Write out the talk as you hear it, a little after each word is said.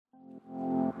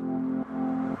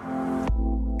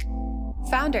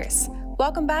Founders,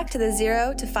 welcome back to the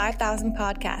 0 to 5,000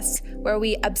 podcast, where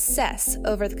we obsess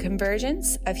over the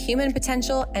convergence of human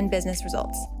potential and business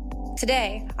results.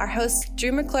 Today, our hosts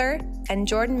Drew McClure and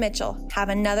Jordan Mitchell have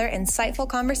another insightful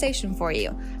conversation for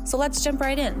you. So let's jump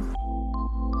right in.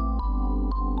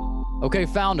 Okay,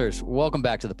 founders, welcome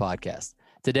back to the podcast.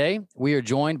 Today, we are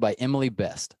joined by Emily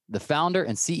Best, the founder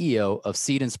and CEO of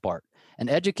Seed&Spark, an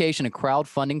education and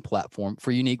crowdfunding platform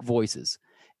for unique voices.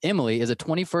 Emily is a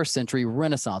 21st century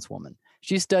Renaissance woman.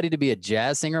 She studied to be a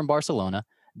jazz singer in Barcelona,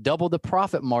 doubled the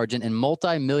profit margin in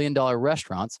multi-million-dollar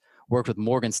restaurants, worked with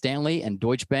Morgan Stanley and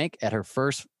Deutsche Bank at her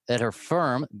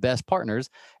firm, Best Partners,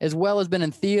 as well as been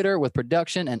in theater with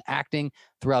production and acting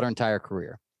throughout her entire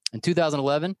career. In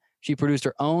 2011, she produced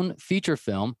her own feature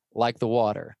film, Like the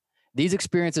Water. These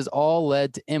experiences all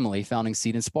led to Emily founding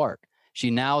Seed&Spark.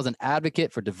 She now is an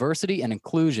advocate for diversity and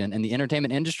inclusion in the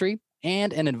entertainment industry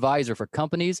and an advisor for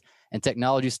companies and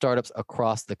technology startups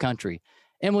across the country.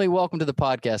 Emily, welcome to the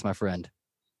podcast, my friend.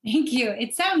 Thank you.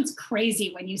 It sounds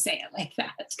crazy when you say it like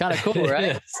that. It's kind of cool,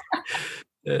 right?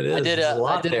 It is.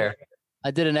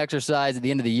 I did an exercise at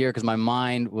the end of the year because my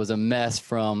mind was a mess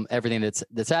from everything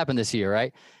that's happened this year,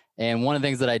 right? And one of the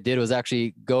things that I did was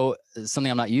actually go something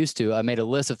I'm not used to. I made a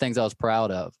list of things I was proud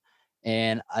of.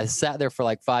 And I sat there for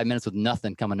like 5 minutes with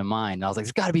nothing coming to mind. And I was like,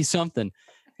 there's got to be something.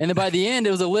 And then by the end,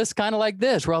 it was a list kind of like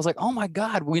this, where I was like, oh my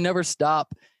God, we never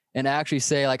stop and actually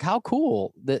say like, how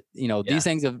cool that, these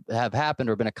things have happened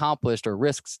or been accomplished or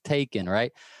risks taken,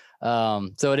 right?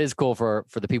 So it is cool for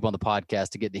the people on the podcast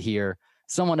to get to hear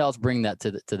someone else bring that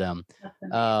to them.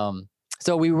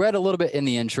 So we read a little bit in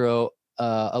the intro,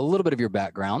 a little bit of your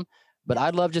background, but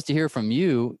I'd love just to hear from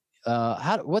you.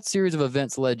 What series of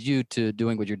events led you to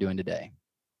doing what you're doing today?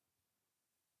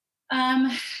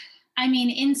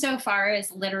 Insofar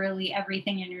as literally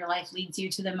everything in your life leads you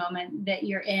to the moment that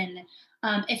you're in.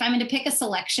 If I'm going to pick a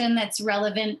selection that's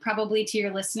relevant probably to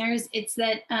your listeners, it's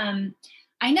that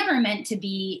I never meant to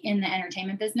be in the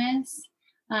entertainment business.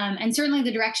 And certainly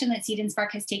the direction that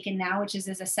Seed&Spark has taken now, which is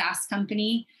as a SaaS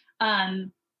company,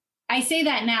 I say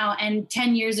that now, and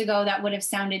 10 years ago, that would have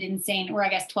sounded insane, or I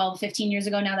guess 12, 15 years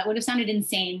ago now, that would have sounded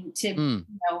insane to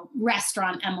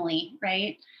restaurant Emily,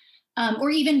 right?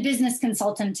 Or even business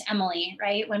consultant Emily,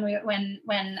 right? When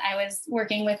I was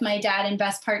working with my dad in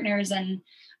Best Partners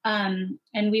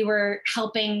and we were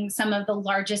helping some of the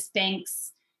largest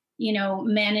banks,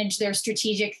 manage their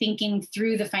strategic thinking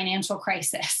through the financial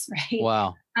crisis, right?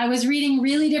 Wow. I was reading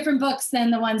really different books than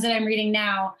the ones that I'm reading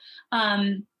now.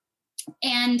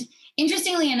 And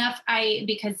interestingly enough,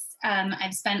 because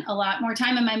I've spent a lot more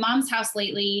time in my mom's house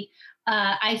lately,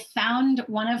 I found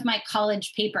one of my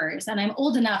college papers, and I'm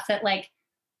old enough that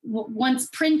once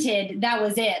printed, that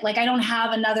was it. Like I don't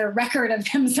have another record of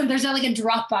them. So there's not like a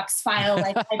Dropbox file.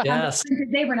 Like I found a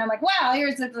printed paper and I'm like, wow,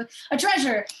 here's a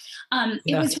treasure.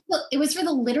 It was for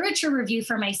the literature review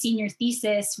for my senior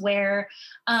thesis where,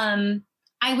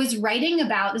 I was writing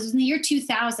about, this was in the year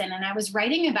 2000, and I was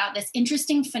writing about this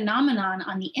interesting phenomenon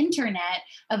on the internet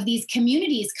of these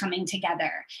communities coming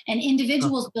together and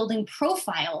individuals building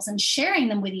profiles and sharing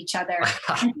them with each other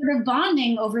and sort of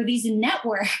bonding over these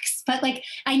networks. But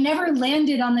I never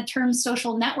landed on the term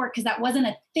social network because that wasn't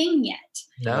a thing yet.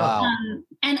 No. Wow.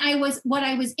 And what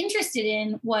I was interested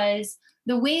in was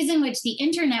the ways in which the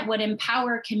internet would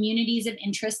empower communities of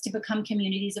interest to become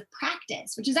communities of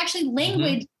practice, which is actually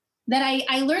language that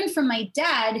I learned from my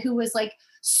dad, who was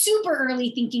super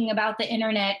early thinking about the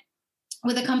internet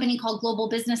with a company called Global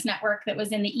Business Network that was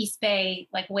in the East Bay,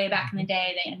 way back in the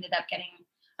day. They ended up getting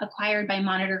acquired by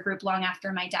Monitor Group long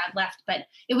after my dad left. But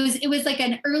it was like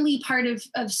an early part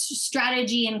of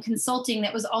strategy and consulting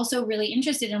that was also really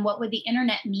interested in what would the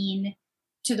internet mean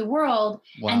to the world.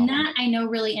 Wow. And that I know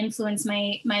really influenced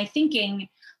my thinking.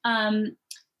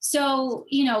 So,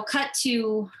 cut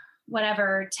to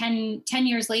whatever, 10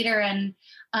 years later. And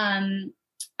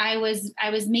I was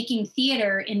making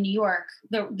theater in New York,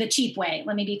 the cheap way.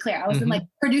 Let me be clear. I wasn't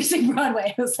producing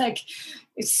Broadway. I was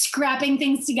scrapping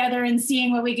things together and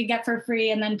seeing what we could get for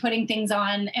free and then putting things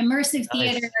on immersive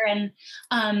theater. And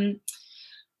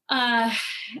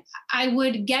I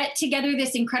would get together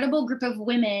this incredible group of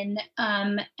women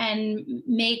and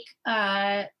make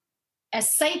a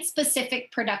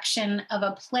site-specific production of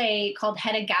a play called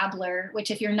Hedda Gabler, which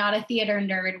if you're not a theater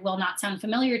nerd will not sound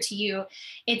familiar to you.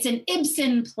 It's an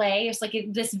Ibsen play. It's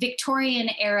this Victorian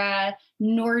era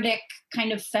Nordic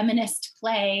kind of feminist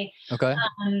play. Okay.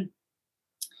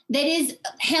 that is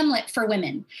Hamlet for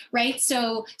women, right?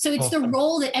 So it's the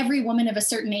role that every woman of a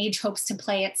certain age hopes to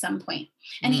play at some point.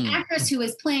 And the actress who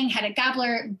was playing Hedda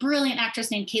Gabler, brilliant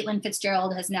actress named Caitlin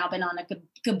Fitzgerald, has now been on a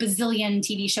bazillion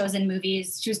TV shows and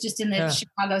movies. She was just in the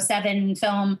Chicago 7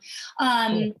 film.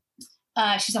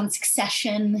 She's on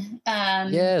Succession.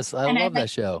 Yes, I love that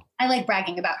show. I like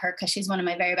bragging about her because she's one of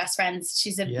my very best friends.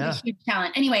 She's a huge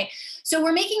talent. Anyway, so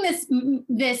we're making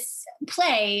this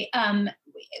play,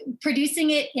 producing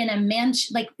it in a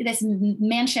mansion, like this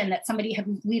mansion that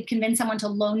we'd convinced someone to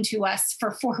loan to us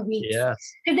for 4 weeks.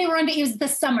 Yes. Because it was the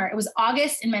summer. It was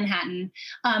August in Manhattan.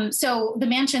 So the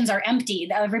mansions are empty.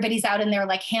 Everybody's out in their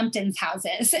like Hamptons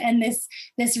houses. And this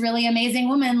really amazing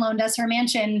woman loaned us her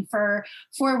mansion for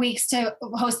 4 weeks to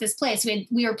host this play. So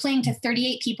we were playing to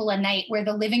 38 people a night, where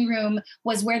the living room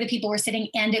was where the people were sitting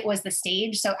and it was the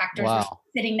stage. So actors were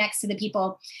sitting next to the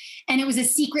people. And it was a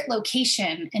secret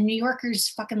location, and New Yorkers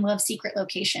fucking love secret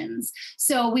locations.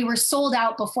 So we were sold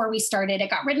out before we started. It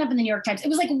got written up in the New York Times. It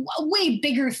was like a way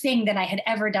bigger thing than I had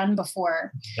ever done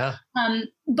before. Yeah.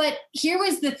 But here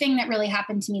was the thing that really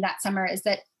happened to me that summer, is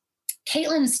that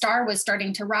Caitlin's star was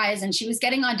starting to rise, and she was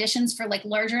getting auditions for like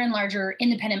larger and larger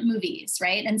independent movies,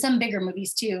 right? And some bigger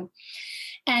movies too.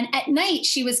 And at night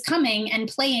she was coming and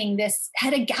playing this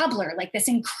Hedda Gabler, like this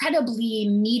incredibly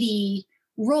meaty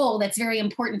role that's very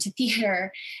important to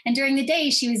theater. And during the day,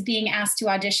 she was being asked to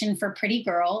audition for pretty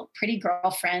girl, pretty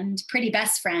girlfriend, pretty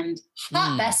best friend,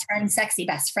 hot best friend, sexy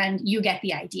best friend. You get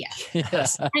the idea.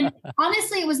 Yes. And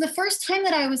honestly, it was the first time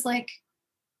that I was like,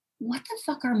 what the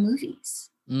fuck are movies?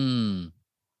 To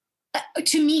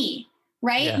me,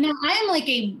 right? Yeah. Now I'm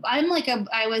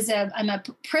a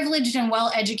privileged and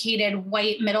well-educated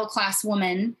white middle-class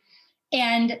woman.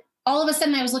 And all of a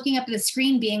sudden I was looking up at the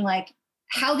screen being like,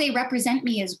 how they represent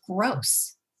me is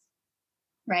gross,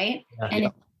 right? Yeah. And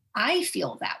if I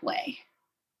feel that way,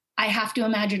 I have to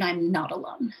imagine I'm not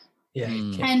alone. Yeah.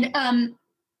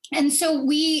 And so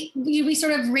we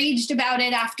sort of raged about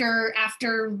it after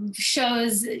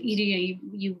shows.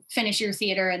 You finish your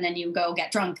theater and then you go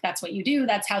get drunk. That's what you do.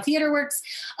 That's how theater works.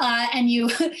 And you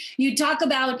talk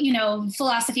about,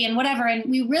 philosophy and whatever.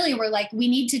 And we really were like, we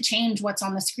need to change what's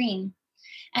on the screen.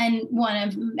 And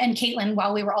Caitlin,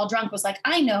 while we were all drunk, was like,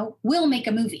 I know, we'll make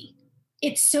a movie.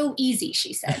 It's so easy,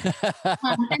 she said.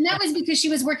 And that was because she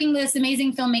was working with this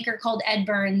amazing filmmaker called Ed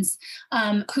Burns,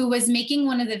 who was making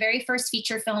one of the very first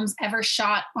feature films ever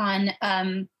shot on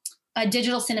a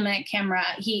digital cinema camera.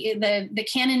 The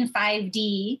Canon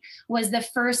 5D was the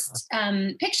first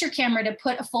picture camera to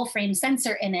put a full frame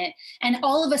sensor in it. And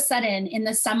all of a sudden, in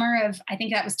the summer of, I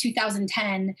think that was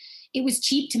 2010, it was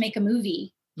cheap to make a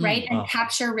movie. Right. And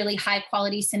capture really high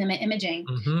quality cinema imaging.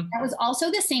 That was also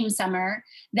the same summer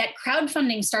that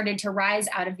crowdfunding started to rise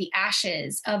out of the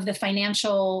ashes of the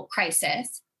financial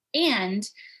crisis, and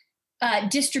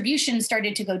distribution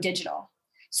started to go digital.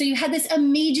 So you had this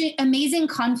amazing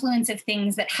confluence of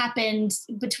things that happened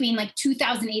between like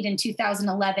 2008 and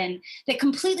 2011 that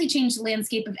completely changed the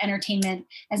landscape of entertainment,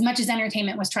 as much as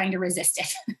entertainment was trying to resist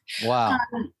it. Wow.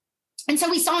 And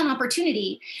so we saw an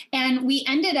opportunity, and we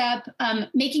ended up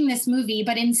making this movie,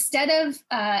 but instead of,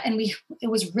 it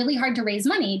was really hard to raise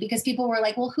money because people were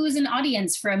like, well, who's an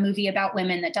audience for a movie about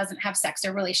women that doesn't have sex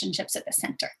or relationships at the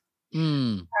center?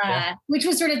 Which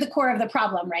was sort of the core of the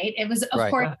problem, right? It was,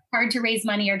 of course, hard to raise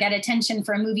money or get attention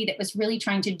for a movie that was really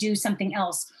trying to do something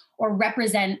else or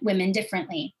represent women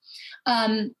differently.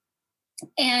 And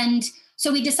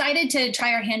so we decided to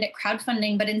try our hand at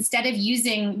crowdfunding, but instead of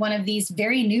using one of these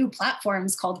very new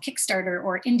platforms called Kickstarter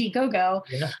or Indiegogo,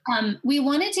 we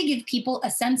wanted to give people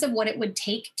a sense of what it would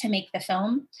take to make the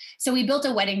film. So we built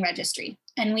a wedding registry,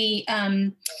 and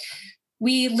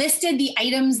we listed the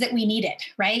items that we needed,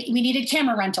 right? We needed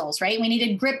camera rentals, right? We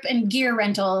needed grip and gear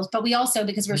rentals, but we also,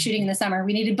 because we're shooting in the summer,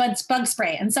 we needed bug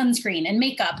spray and sunscreen and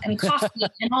makeup and coffee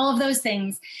and all of those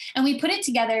things. And we put it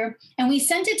together and we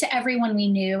sent it to everyone we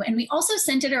knew. And we also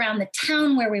sent it around the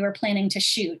town where we were planning to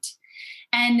shoot.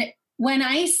 And when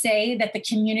I say that the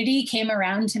community came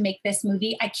around to make this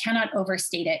movie, I cannot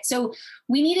overstate it. So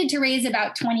we needed to raise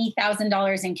about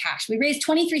 $20,000 in cash. We raised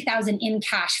 $23,000 in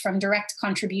cash from direct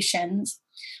contributions,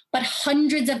 but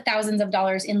hundreds of thousands of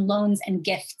dollars in loans and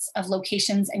gifts of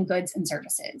locations and goods and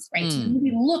services, right? So the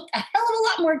movie looked a hell of a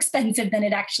lot more expensive than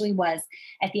it actually was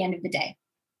at the end of the day.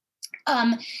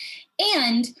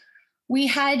 And we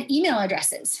had email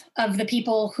addresses of the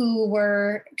people who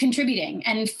were contributing,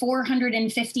 and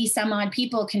 450 some odd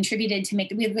people contributed to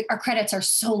make our credits are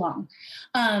so long.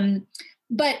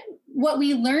 But what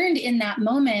we learned in that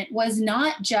moment was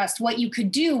not just what you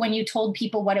could do when you told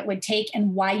people what it would take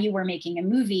and why you were making a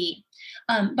movie,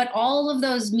 but all of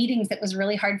those meetings that was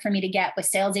really hard for me to get with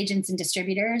sales agents and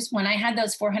distributors. When I had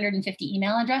those 450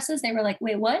 email addresses, they were like,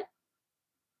 wait, what?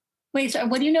 Wait, so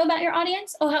what do you know about your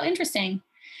audience? Oh, how interesting.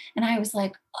 And I was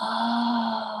like,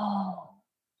 oh,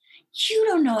 you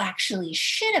don't know actually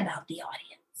shit about the audience.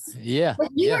 Yeah.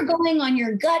 But you are going on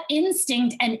your gut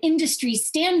instinct and industry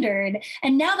standard.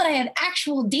 And now that I have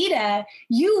actual data,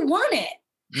 you want it.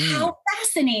 How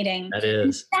fascinating. That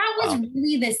is. And that was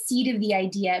really the seed of the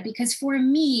idea, because for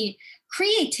me,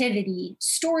 creativity,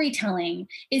 storytelling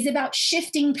is about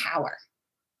shifting power.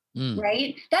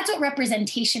 Right? That's what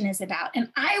representation is about. And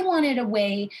I wanted a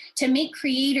way to make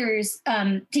creators,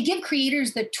 to give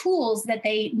creators the tools that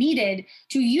they needed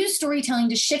to use storytelling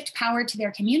to shift power to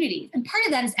their communities. And part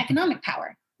of that is economic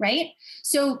power, right?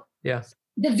 So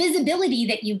the visibility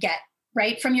that you get,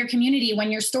 right, from your community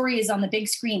when your story is on the big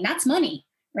screen, that's money,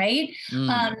 right?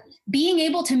 Being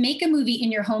able to make a movie in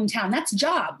your hometown, that's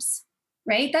jobs.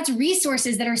 Right? That's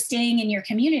resources that are staying in your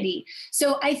community.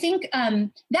 So I think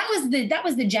that was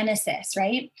the genesis,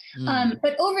 right?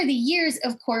 But over the years,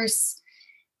 of course,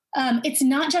 it's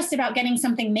not just about getting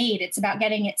something made; it's about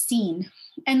getting it seen.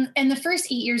 And the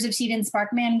first 8 years of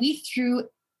Seed&Spark, man, we threw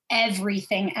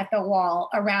everything at the wall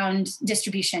around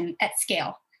distribution at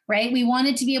scale. Right? We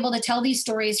wanted to be able to tell these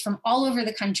stories from all over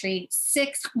the country.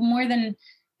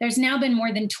 There's now been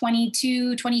more than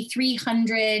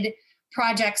 2,300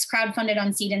 projects crowdfunded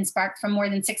on Seed&Spark from more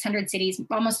than 600 cities,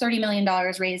 almost $30 million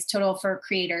raised total for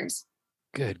creators.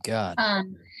 Good God.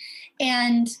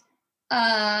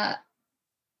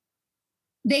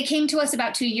 They came to us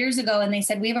about 2 years ago and they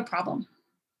said, we have a problem.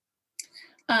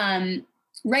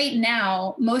 Right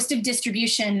now, most of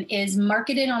distribution is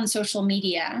marketed on social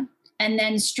media and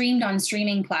then streamed on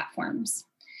streaming platforms.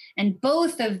 And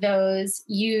both of those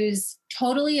use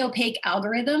totally opaque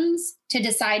algorithms to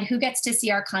decide who gets to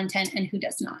see our content and who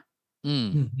does not.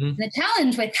 The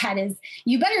challenge with that is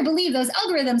you better believe those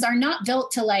algorithms are not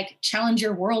built to like challenge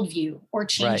your worldview or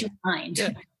change your mind.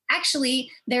 Yeah.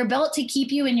 Actually, they're built to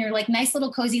keep you in your like nice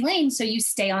little cozy lane so you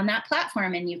stay on that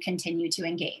platform and you continue to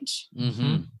engage.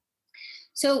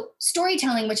 So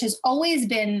storytelling, which has always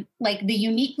been like the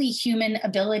uniquely human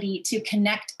ability to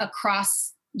connect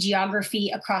across geography,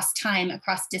 across time,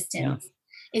 across distance,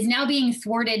 is now being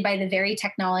thwarted by the very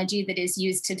technology that is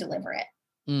used to deliver it.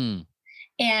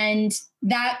 And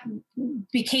that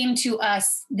became to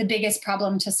us the biggest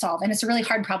problem to solve. And it's a really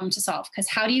hard problem to solve, because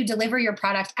how do you deliver your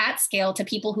product at scale to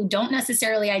people who don't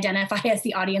necessarily identify as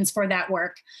the audience for that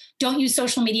work? Don't use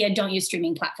social media, don't use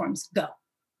streaming platforms, go.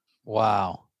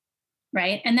 Wow.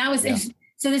 Right. And that was,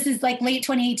 so this is like late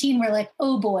 2018. We're like,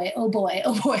 oh boy, oh boy,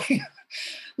 oh boy.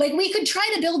 Like we could try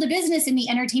to build a business in the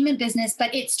entertainment business,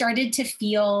 but it started to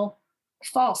feel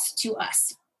false to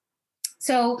us.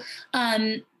 So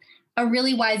a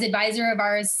really wise advisor of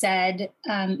ours said,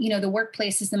 the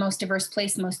workplace is the most diverse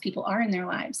place most people are in their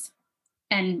lives.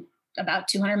 And about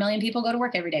 200 million people go to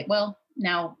work every day. Well,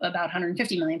 now about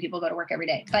 150 million people go to work every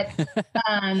day. But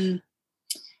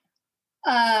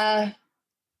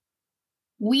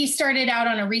we started out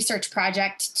on a research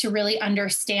project to really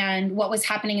understand what was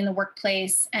happening in the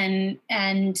workplace. And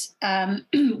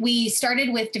we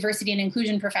started with diversity and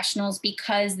inclusion professionals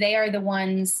because they are the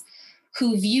ones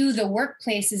who view the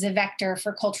workplace as a vector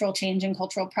for cultural change and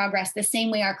cultural progress, the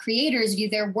same way our creators view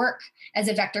their work as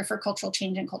a vector for cultural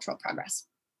change and cultural progress.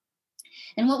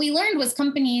 And what we learned was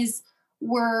companies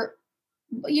were,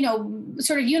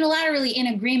 sort of unilaterally in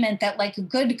agreement that like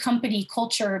good company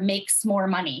culture makes more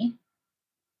money.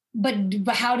 But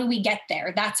how do we get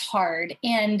there? That's hard.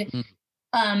 And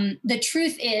the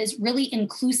truth is really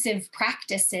inclusive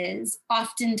practices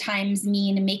oftentimes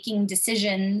mean making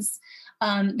decisions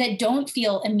that don't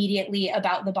feel immediately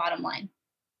about the bottom line,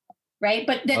 right?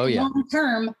 But that long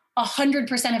term,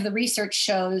 100% of the research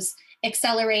shows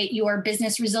accelerate your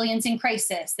business resilience in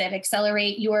crisis, that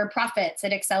accelerate your profits,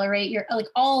 that accelerate your, like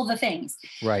all the things.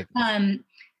 Right.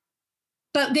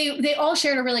 But they all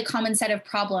shared a really common set of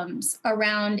problems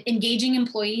around engaging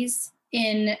employees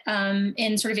in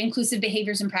sort of inclusive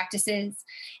behaviors and practices,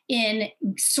 in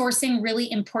sourcing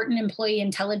really important employee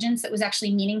intelligence that was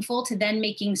actually meaningful to then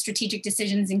making strategic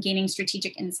decisions and gaining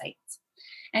strategic insights.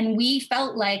 And we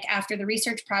felt like after the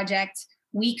research project,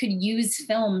 we could use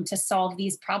film to solve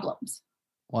these problems.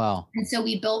 Wow. And so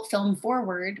we built Film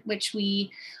Forward, which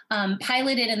we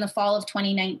piloted in the fall of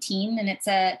 2019. And it's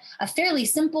a fairly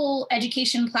simple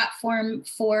education platform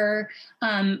for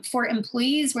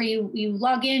employees where you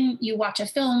log in, you watch a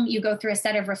film, you go through a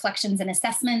set of reflections and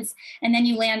assessments, and then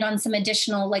you land on some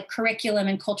additional like curriculum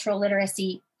and cultural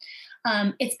literacy.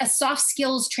 It's a soft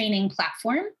skills training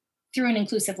platform through an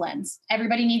inclusive lens.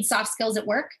 Everybody needs soft skills at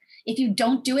work. If you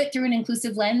don't do it through an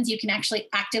inclusive lens, you can actually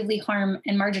actively harm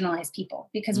and marginalize people,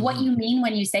 because what you mean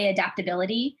when you say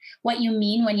adaptability, what you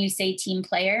mean when you say team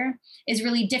player is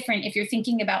really different if you're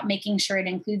thinking about making sure it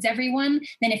includes everyone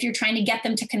than if you're trying to get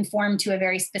them to conform to a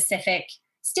very specific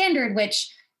standard,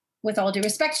 which, with all due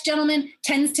respect, gentlemen,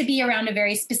 tends to be around a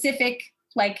very specific,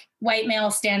 like white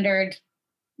male standard,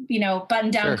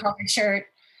 button down collared shirt.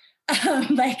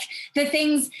 Like the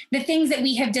things that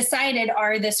we have decided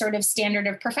are the sort of standard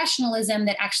of professionalism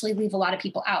that actually leave a lot of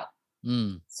people out.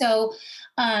 So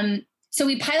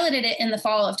we piloted it in the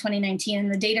fall of 2019,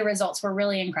 and the data results were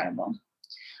really incredible.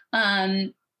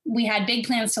 We had big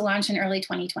plans to launch in early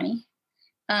 2020.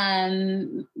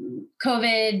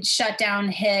 COVID shutdown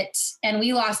hit, and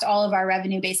we lost all of our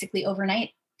revenue basically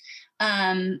overnight,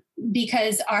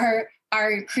 because our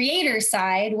creator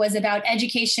side was about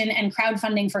education and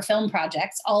crowdfunding for film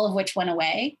projects, all of which went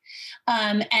away.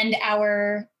 And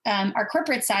our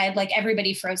corporate side, like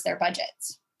everybody froze their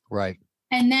budgets. Right.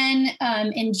 And then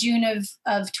in June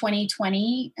of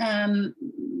 2020,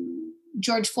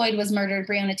 George Floyd was murdered,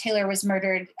 Breonna Taylor was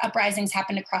murdered, uprisings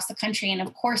happened across the country. And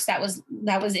of course that was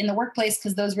in the workplace,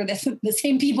 because those were the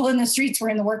same people in the streets were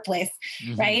in the workplace,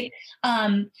 right?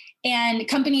 And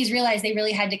companies realized they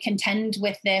really had to contend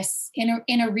with this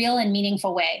in a real and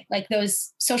meaningful way. Like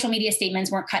those social media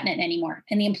statements weren't cutting it anymore.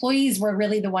 And the employees were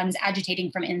really the ones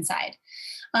agitating from inside,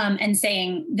 and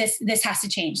saying this has to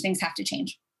change, things have to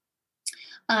change.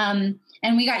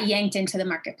 And we got yanked into the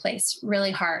marketplace really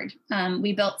hard.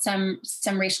 We built some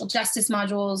racial justice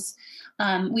modules.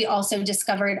 We also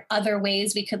discovered other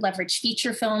ways we could leverage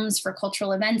feature films for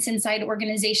cultural events inside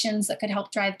organizations that could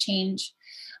help drive change.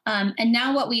 And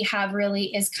now what we have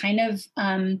really is kind of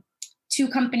two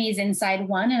companies inside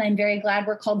one. And I'm very glad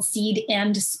we're called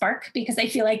Seed&Spark, because I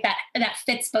feel like that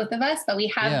fits both of us. But we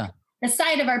have the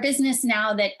side of our business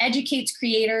now that educates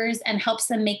creators and helps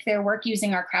them make their work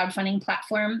using our crowdfunding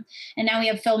platform. And now we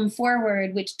have Film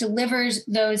Forward, which delivers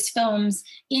those films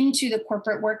into the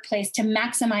corporate workplace to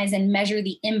maximize and measure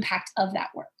the impact of that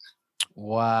work.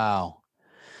 Wow.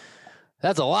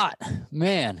 That's a lot,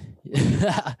 man.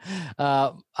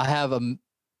 I have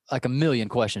a million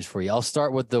questions for you. I'll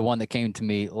start with the one that came to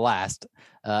me last.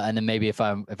 And then maybe if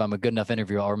I'm a good enough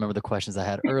interviewer, I'll remember the questions I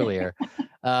had earlier.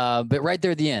 But right there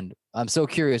at the end, I'm so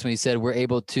curious when you said we're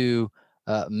able to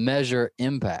measure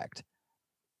impact.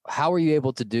 How are you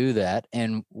able to do that?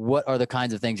 And what are the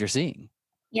kinds of things you're seeing?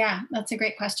 Yeah, that's a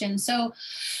great question. So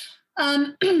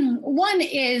one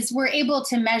is we're able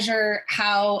to measure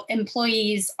how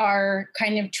employees are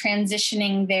kind of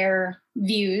transitioning their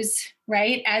views,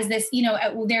 right? As this,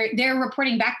 they're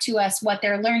reporting back to us what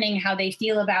they're learning, how they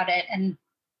feel about it. And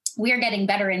we're getting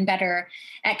better and better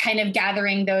at kind of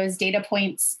gathering those data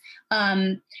points,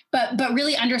 but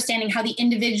really understanding how the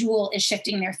individual is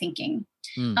shifting their thinking.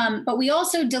 But we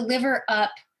also deliver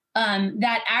up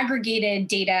that aggregated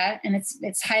data, and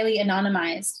it's highly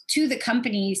anonymized, to the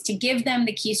companies to give them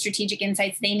the key strategic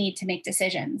insights they need to make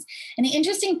decisions. And the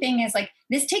interesting thing is, like,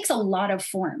 this takes a lot of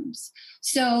forms.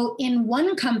 So in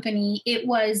one company, it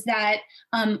was that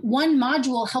one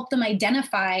module helped them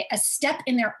identify a step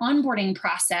in their onboarding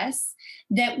process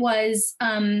that was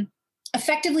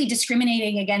effectively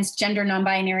discriminating against gender,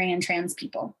 non-binary, and trans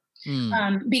people.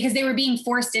 Because they were being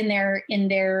forced in their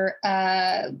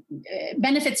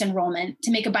benefits enrollment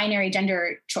to make a binary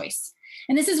gender choice.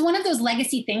 And this is one of those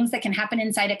legacy things that can happen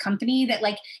inside a company that,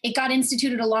 like, it got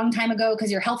instituted a long time ago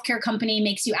because your healthcare company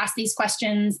makes you ask these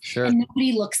questions. Sure. And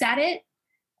nobody looks at it,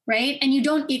 right? And you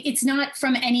don't, it's not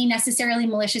from any necessarily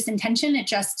malicious intention. It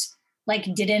just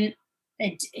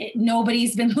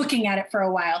nobody's been looking at it for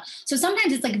a while. So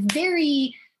sometimes it's like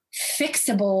very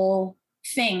fixable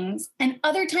things. And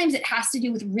other times it has to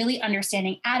do with really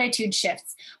understanding attitude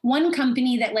shifts. One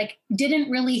company that didn't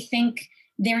really think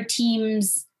their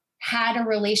teams had a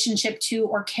relationship to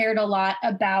or cared a lot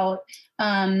about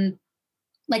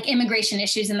immigration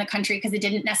issues in the country because it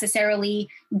didn't necessarily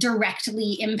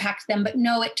directly impact them. But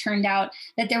no, it turned out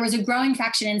that there was a growing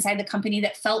faction inside the company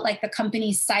that felt like the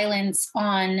company's silence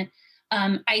on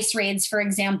ICE raids, for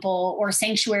example, or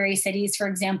sanctuary cities, for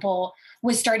example,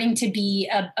 was starting to be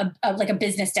like a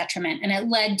business detriment. And it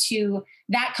led to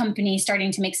that company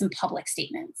starting to make some public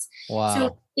statements. Wow.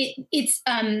 So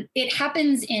it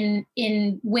happens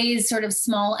in ways sort of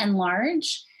small and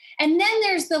large. And then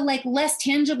there's the like less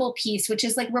tangible piece, which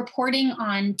is like reporting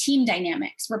on team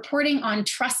dynamics, reporting on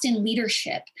trust in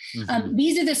leadership. Mm-hmm.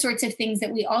 These are the sorts of things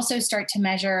that we also start to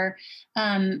measure,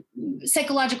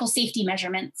 psychological safety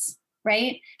measurements,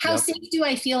 right? How safe do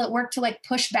I feel at work to like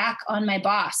push back on my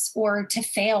boss or to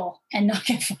fail and not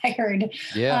get fired?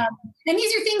 Yeah. And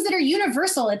these are things that are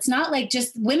universal. It's not like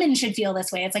just women should feel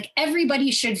this way. It's like everybody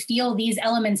should feel these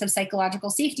elements of psychological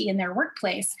safety in their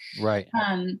workplace. Right.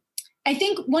 I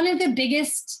think one of the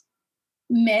biggest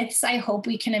myths I hope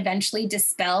we can eventually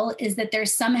dispel is that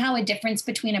there's somehow a difference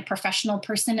between a professional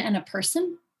person and a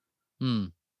person.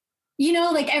 You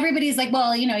know, like everybody's like,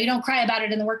 well, you know, you don't cry about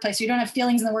it in the workplace. Or you don't have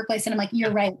feelings in the workplace. And I'm like,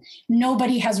 you're right.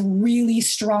 Nobody has really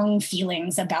strong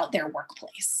feelings about their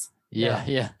workplace. Yeah.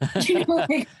 You know,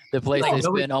 like, the place they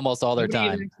spend almost all their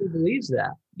time. Nobody actually believes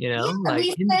that, you know?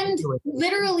 Yeah,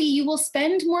 literally, you will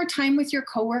spend more time with your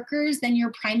coworkers than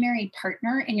your primary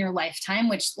partner in your lifetime,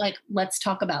 which, like, let's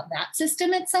talk about that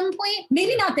system at some point.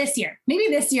 Maybe not this year. Maybe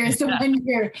this year is the one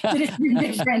year that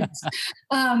it's different.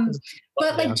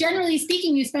 But like, generally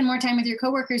speaking, you spend more time with your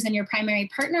coworkers than your primary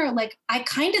partner. Like, I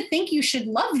kind of think you should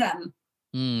love them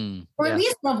or at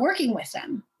least love working with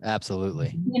them.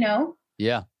 Absolutely. You know?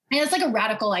 Yeah. And it's like a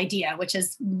radical idea, which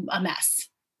is a mess.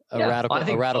 A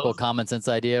radical common sense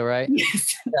idea, right?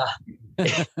 Yes.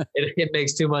 Yeah. it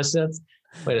makes too much sense.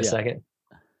 Wait a second.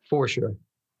 For sure.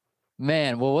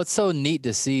 Man, well, what's so neat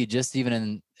to see just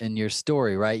even in your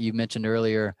story, right? You mentioned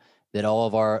earlier that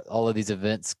all of these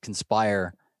events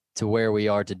conspire to where we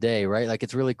are today, right? Like,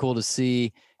 it's really cool to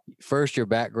see first your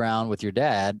background with your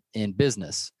dad in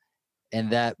business and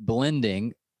that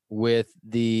blending with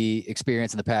the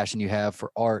experience and the passion you have for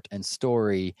art and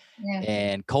story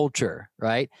and culture,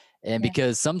 right? And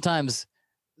because sometimes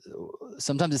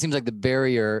it seems like the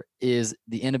barrier is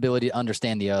the inability to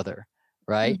understand the other,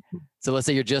 right? So let's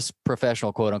say you're just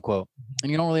professional, quote unquote,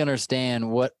 and you don't really understand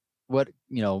what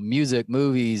you know, music,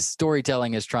 movies,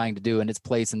 storytelling is trying to do and its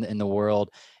place in the world.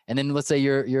 And then let's say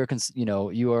you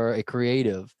are a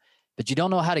creative, but you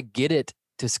don't know how to get it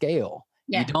to scale.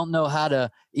 You don't know how to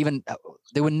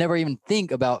they would never even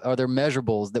think about, are there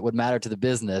measurables that would matter to the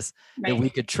business that we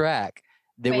could track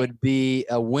that would be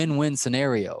a win-win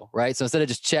scenario, right? So instead of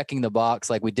just checking the box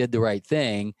like we did the right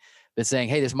thing, but saying,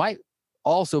 hey, this might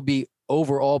also be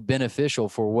overall beneficial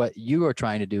for what you are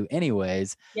trying to do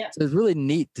anyways. So it's really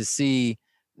neat to see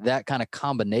that kind of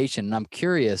combination. And I'm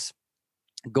curious,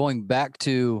 going back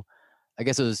to, I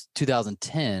guess it was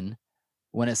 2010,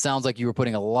 when it sounds like you were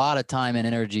putting a lot of time and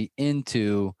energy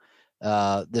into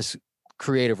this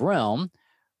creative realm,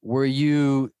 were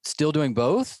you still doing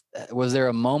both? Was there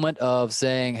a moment of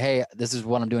saying, hey, this is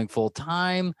what I'm doing full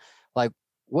time? Like,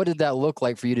 what did that look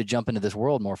like for you to jump into this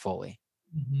world more fully?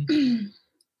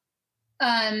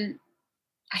 I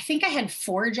think I had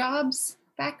 4 jobs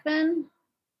back then.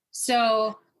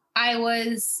 So I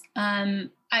was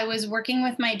working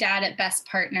with my dad at Best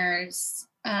Partners.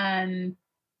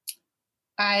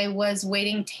 I was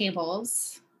waiting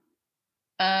tables.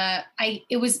 I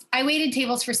waited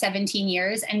tables for 17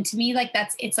 years. And to me, like,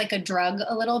 it's like a drug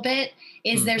a little bit.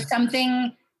 There's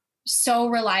something so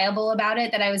reliable about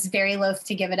it that I was very loath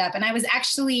to give it up. And I was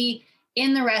actually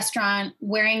in the restaurant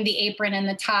wearing the apron and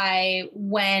the tie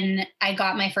when I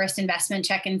got my first investment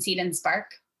check in Seed&Spark.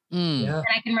 And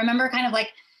I can remember kind of like,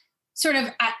 sort of,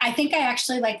 I think I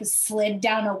actually like slid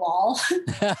down a wall,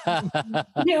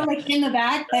 you know, like in the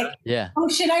back, like, oh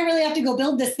shit, I really have to go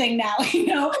build this thing now, you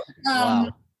know?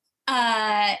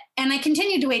 And I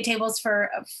continued to wait tables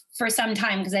for some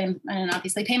time because I didn't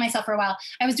obviously pay myself for a while.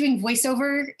 I was doing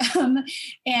voiceover,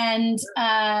 and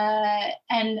I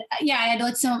had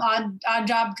like some odd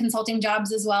job consulting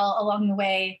jobs as well along the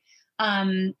way.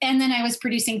 And then I was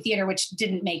producing theater, which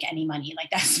didn't make any money. Like,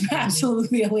 that's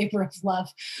absolutely a labor of love.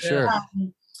 Sure.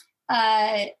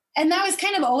 And that was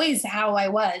kind of always how I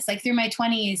was, like, through my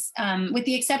 20s, with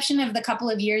the exception of the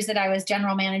couple of years that I was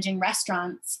general managing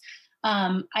restaurants.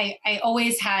 I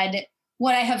always had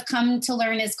what I have come to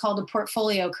learn is called a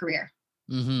portfolio career.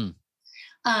 And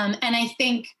I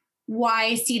think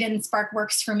why Seed&Spark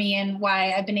works for me and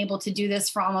why I've been able to do this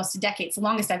for almost a decade. It's the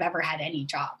longest I've ever had any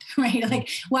job, right? Like,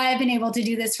 why I've been able to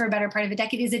do this for a better part of a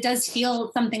decade is it does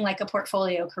feel something like a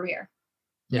portfolio career,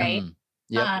 right?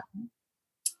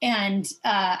 And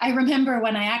I remember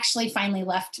when I actually finally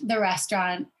left the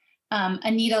restaurant,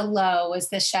 Anita Lowe was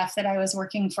the chef that I was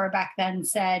working for back then,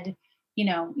 said, you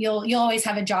know, you'll always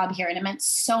have a job here. And it meant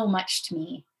so much to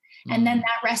me. And then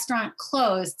that restaurant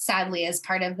closed, sadly, as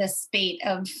part of this spate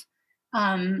of,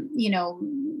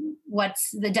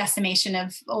 what's the decimation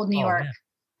of old New York.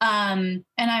 And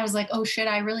I was like, oh shit,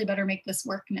 I really better make this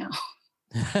work now.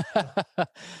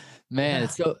 Man,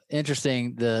 it's so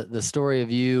interesting. The story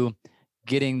of you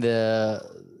getting the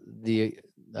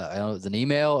I don't know, it's an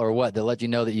email or what that let you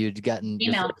know that you'd gotten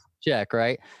Email. your check,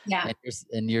 right? Yeah.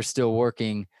 And you're still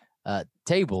working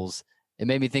tables. It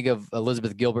made me think of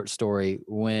Elizabeth Gilbert's story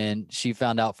when she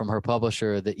found out from her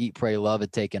publisher that Eat, Pray, Love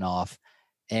had taken off.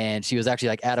 And she was actually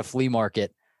like at a flea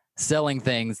market selling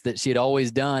things that she had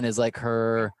always done as like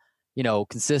her,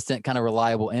 consistent kind of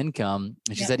reliable income.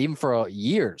 And she said, even for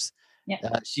years,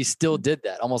 she still did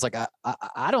that. Almost like,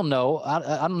 I don't know.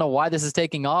 I don't know why this is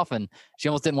taking off. And she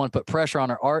almost didn't want to put pressure on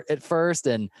her art at first.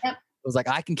 And it was like,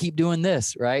 I can keep doing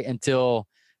this, right? Until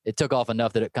it took off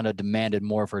enough that it kind of demanded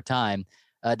more of her time.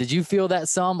 Did you feel that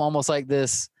almost like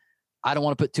this, I don't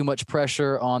want to put too much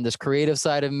pressure on this creative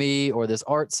side of me or this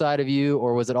art side of you?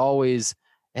 Or was it always,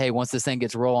 hey, once this thing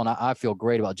gets rolling, I feel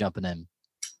great about jumping in?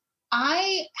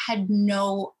 I had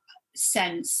no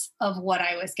sense of what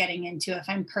I was getting into, if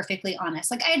I'm perfectly honest.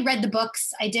 Like I had read the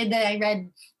books. I read,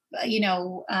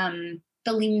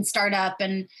 the Lean Startup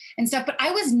and stuff, but I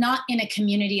was not in a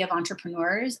community of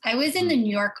entrepreneurs. I was in the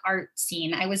New York art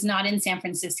scene. I was not in San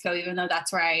Francisco, even though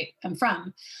that's where I am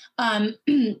from.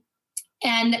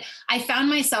 And I found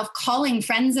myself calling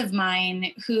friends of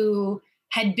mine who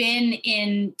had been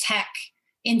in tech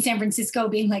in San Francisco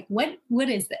being like, what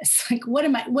is this? Like,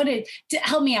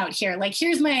 help me out here. Like,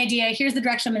 here's my idea. Here's the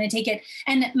direction I'm going to take it.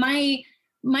 And my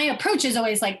approach is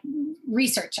always like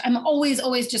research. I'm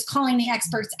always just calling the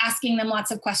experts, asking them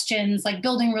lots of questions, like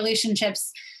building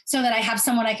relationships so that I have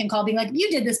someone I can call being like, you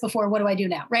did this before. What do I do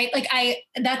now? Right. Like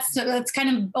that's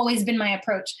kind of always been my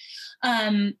approach.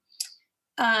 I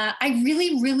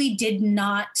really, really did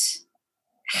not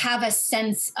have a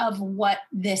sense of what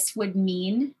this would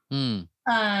mean.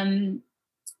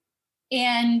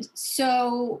 And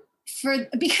so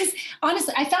because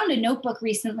honestly, I found a notebook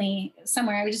recently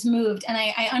somewhere. I just moved and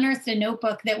I unearthed a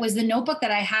notebook that was the notebook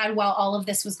that I had while all of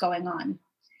this was going on.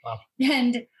 Wow.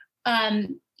 And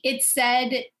it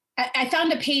said, I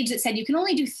found a page that said, you can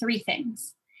only do 3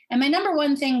 things. And my number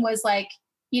one thing was like,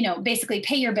 basically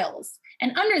pay your bills.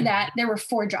 And under that, there were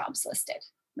 4 jobs listed,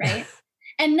 right?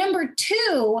 And number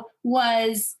 2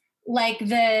 was like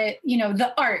the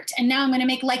art. And now I'm going to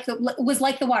make like the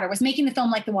water, was making the film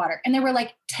like the water. And there were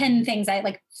like 10 things. I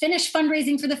like finished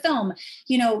fundraising for the film,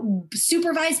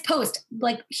 supervised post,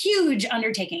 like huge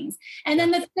undertakings. And then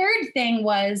the third thing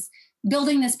was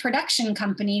building this production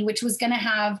company, which was going to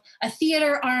have a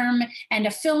theater arm and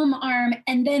a film arm.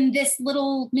 And then this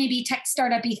little maybe tech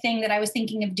startup-y thing that I was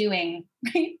thinking of doing,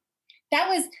 right? That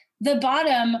was the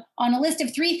bottom on a list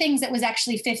of 3 things that was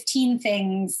actually 15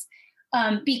 things.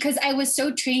 Because I was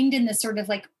so trained in the sort of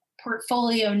like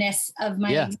portfolio-ness of my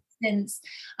existence.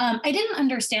 I didn't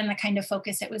understand the kind of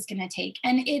focus it was going to take.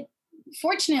 And it,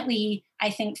 fortunately, I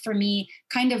think for me,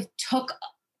 kind of took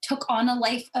on a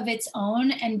life of its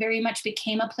own and very much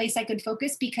became a place I could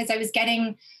focus because I was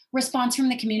getting response from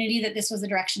the community that this was the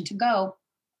direction to go.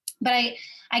 But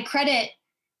I credit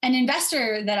an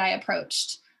investor that I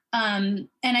approached. And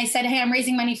I said, hey, I'm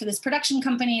raising money for this production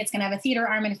company. It's going to have a theater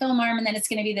arm and a film arm. And then it's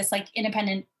going to be this like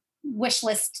independent wish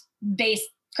list based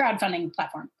crowdfunding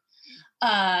platform.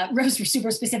 Rose was super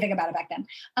specific about it back then.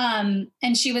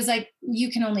 And she was like,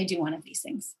 you can only do one of these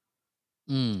things.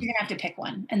 You're going to have to pick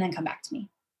one and then come back to me.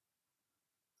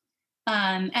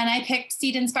 And I picked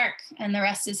Seed&Spark and the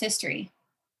rest is history.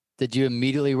 Did you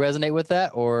immediately resonate with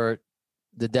that or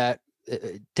did that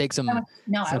take some kind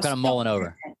of mulling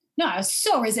over? No, I was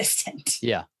so resistant.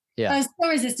 Yeah. I was so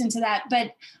resistant to that.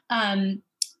 But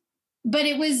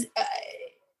it was,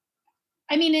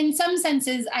 in some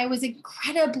senses, I was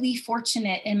incredibly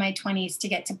fortunate in my 20s to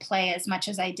get to play as much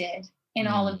as I did in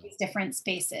all of these different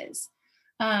spaces.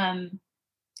 I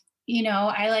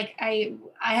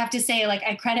have to say, like,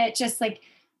 I credit just like,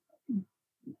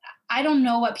 I don't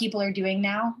know what people are doing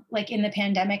now, like in the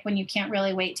pandemic when you can't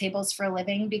really wait tables for a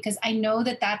living, because I know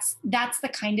that that's the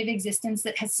kind of existence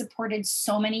that has supported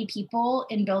so many people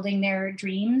in building their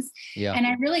dreams. Yeah. And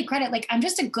I really credit, like, I'm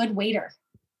just a good waiter.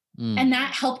 And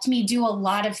that helped me do a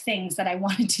lot of things that I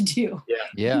wanted to do.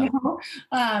 Yeah.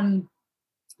 And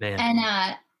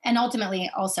ultimately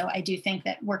also, I do think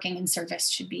that working in service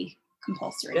should be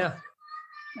compulsory. Yeah.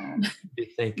 You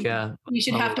think you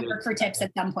should have to work for tips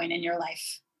at some point in your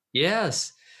life.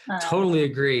 Yes. Totally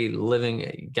agree.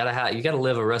 You gotta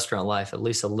live a restaurant life, at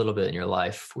least a little bit in your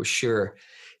life for sure.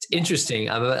 It's interesting.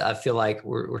 I feel like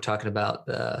we're talking about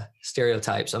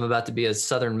stereotypes. I'm about to be a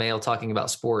Southern male talking about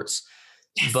sports,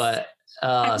 Yes. but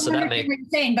so that makes what you're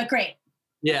saying, but great.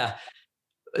 Yeah.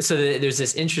 So there's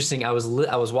this interesting. I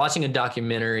was watching a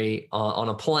documentary on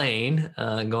a plane,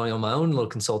 going on my own little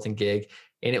consulting gig,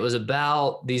 and it was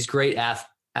about these great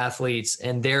athletes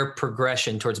and their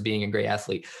progression towards being a great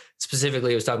athlete.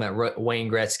 Specifically, it was talking about Wayne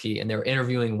Gretzky, and they were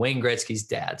interviewing Wayne Gretzky's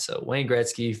dad. So Wayne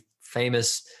Gretzky,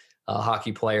 famous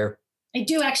hockey player. I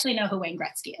do actually know who Wayne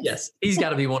Gretzky is. Yes, he's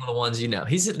got to be one of the ones you know.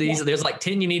 There's like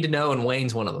 10 you need to know, and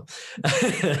Wayne's one of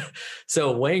them.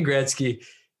 So Wayne Gretzky,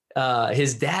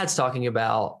 his dad's talking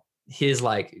about his,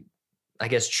 like, I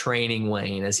guess, training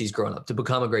Wayne as he's grown up to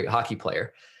become a great hockey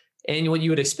player. And what you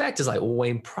would expect is like, well,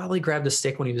 Wayne probably grabbed a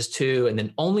stick when he was 2 and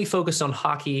then only focused on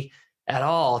hockey at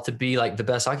all to be like the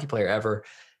best hockey player ever.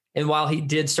 And while he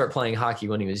did start playing hockey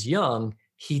when he was young,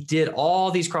 he did all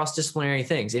these cross-disciplinary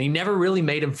things, and he never really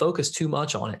made him focus too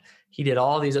much on it. He did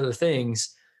all these other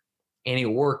things, and he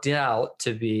worked out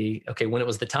to be, okay, when it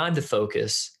was the time to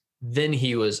focus, then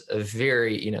he was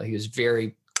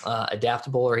very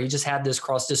adaptable, or he just had this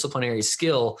cross-disciplinary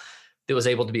skill that was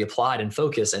able to be applied and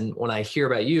focused. And when I hear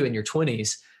about you in your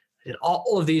 20s, I did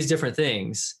all of these different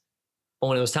things, but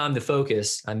when it was time to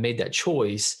focus, I made that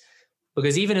choice.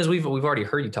 Because even as we've already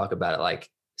heard you talk about it,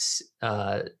 like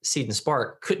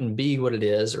Seed&Spark couldn't be what it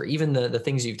is, or even the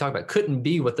things you've talked about couldn't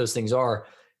be what those things are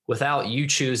without you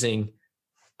choosing,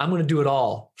 I'm going to do it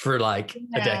all for like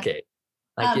a decade.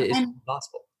 Like it's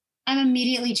impossible. I'm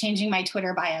immediately changing my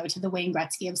Twitter bio to the Wayne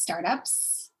Gretzky of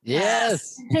startups.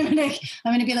 Yes. I'm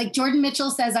going to be like, Jordan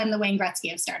Mitchell says I'm the Wayne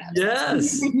Gretzky of startups.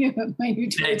 Yes.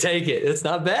 Hey, take it. It's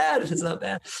not bad. It's not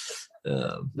bad.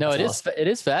 No, it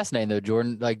is fascinating though,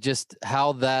 Jordan, like just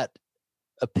how that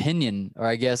opinion, or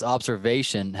I guess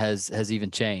observation has even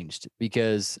changed,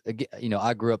 because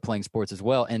I grew up playing sports as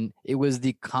well, and it was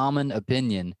the common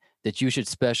opinion that you should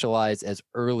specialize as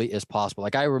early as possible.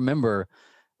 Like I remember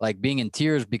like being in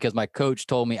tears because my coach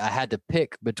told me I had to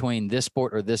pick between this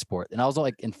sport or this sport, and I was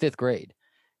like in 5th grade,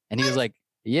 and he was like,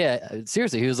 yeah,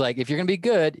 seriously, he was like, if you're gonna be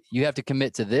good, you have to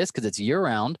commit to this because it's year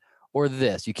round, or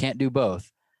this, you can't do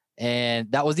both.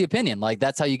 And that was the opinion. Like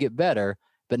that's how you get better.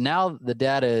 But now the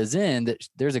data is in that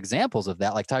there's examples of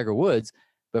that, like Tiger Woods.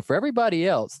 But for everybody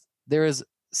else, there is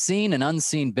seen and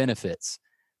unseen benefits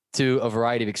to a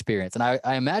variety of experience. And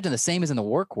I imagine the same is in the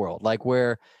work world, like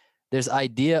where there's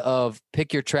idea of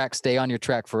pick your track, stay on your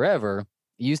track forever.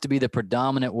 It used to be the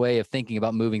predominant way of thinking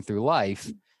about moving through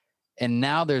life. And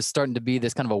now there's starting to be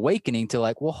this kind of awakening to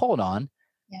like, well, hold on.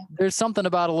 Yeah. There's something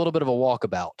about a little bit of a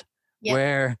walkabout. Yeah.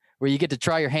 Where you get to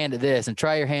try your hand at this and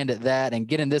try your hand at that and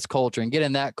get in this culture and get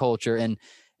in that culture and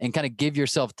kind of give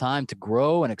yourself time to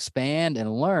grow and expand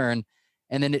and learn.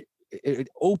 And then it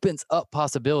opens up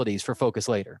possibilities for focus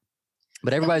later.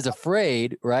 But everybody's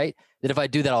afraid, right, that if I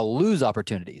do that, I'll lose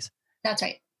opportunities. That's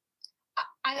right.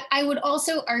 I would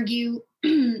also argue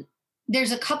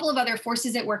there's a couple of other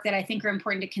forces at work that I think are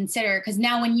important to consider. Because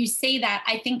now when you say that,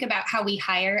 I think about how we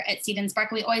hire at Seed&Spark.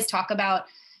 We always talk about,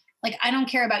 like, I don't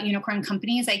care about unicorn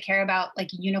companies. I care about like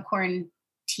unicorn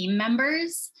team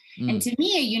members. And to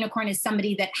me, a unicorn is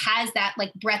somebody that has that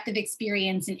like breadth of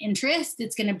experience and interest.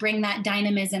 It's going to bring that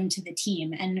dynamism to the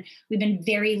team. And we've been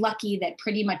very lucky that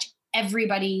pretty much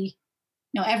everybody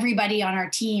on our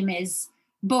team is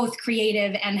both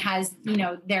creative and has,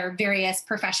 their various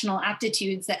professional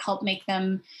aptitudes that help make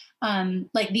them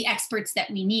like the experts that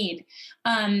we need.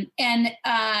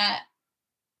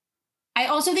 I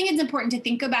also think it's important to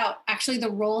think about actually the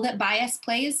role that bias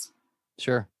plays.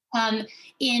 Sure.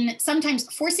 In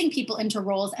sometimes forcing people into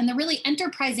roles, and the really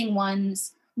enterprising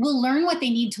ones will learn what they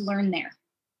need to learn there,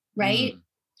 right?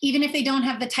 Even if they don't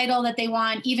have the title that they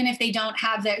want, even if they don't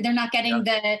have they're not getting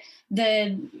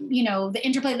the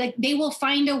interplay, like they will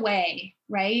find a way,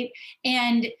 right?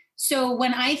 And so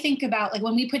when I think about, like,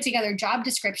 when we put together job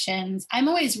descriptions, I'm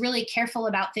always really careful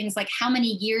about things like how many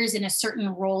years in a certain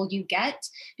role you get,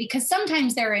 because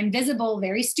sometimes there are invisible,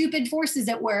 very stupid forces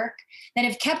at work that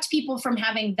have kept people from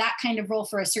having that kind of role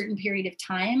for a certain period of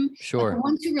time. Sure. But the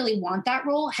ones who really want that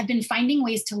role have been finding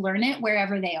ways to learn it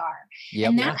wherever they are. Yep.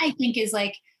 And that I think is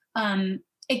like,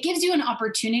 it gives you an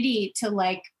opportunity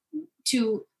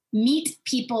to meet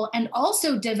people and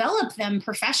also develop them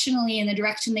professionally in the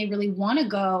direction they really want to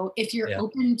go, if you're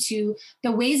open to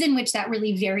the ways in which that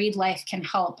really varied life can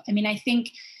help. I mean, I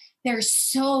think there's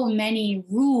so many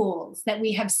rules that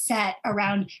we have set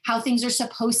around how things are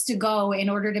supposed to go in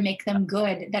order to make them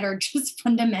good that are just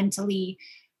fundamentally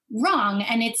wrong.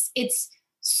 And it's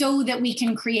so that we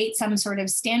can create some sort of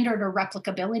standard or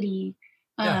replicability.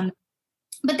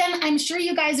 But then I'm sure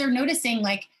you guys are noticing,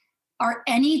 like, are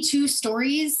any two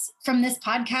stories from this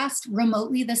podcast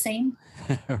remotely the same?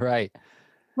 Right.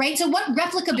 Right. So what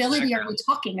replicability are we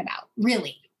talking about,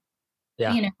 really?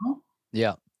 Yeah. You know?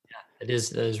 Yeah. It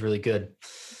is really good.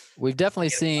 We've definitely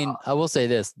seen, I will say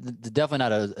this, definitely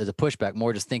not as a pushback,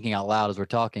 more just thinking out loud as we're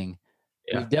talking.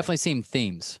 Yeah. We've definitely seen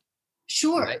themes.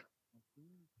 Sure. Right?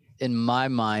 In my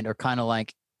mind, are kind of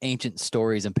like ancient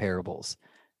stories and parables,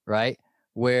 right?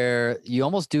 Where you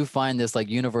almost do find this like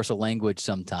universal language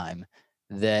sometime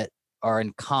that are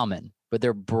in common, but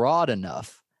they're broad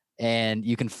enough and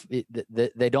you can,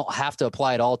 they don't have to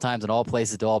apply at all times in all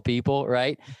places to all people,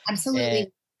 right? Absolutely. And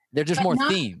they're just more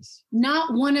themes.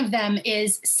 Not one of them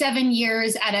is 7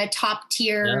 years at a top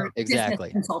tier business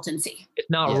consultancy. It's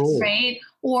not rules, right?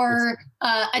 Or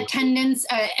attendance,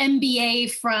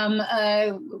 MBA from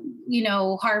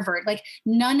Harvard. Like,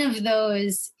 none of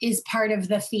those is part of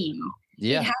the theme.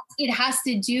 Yeah, it has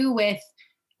to do with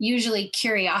usually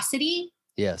curiosity.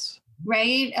 Yes.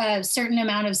 Right, a certain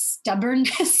amount of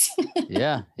stubbornness.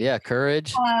 Yeah,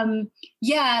 courage.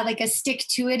 Like a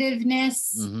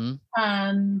stick-to-itiveness.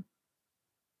 Mm-hmm.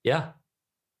 Yeah.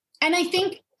 And I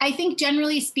think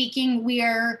generally speaking, we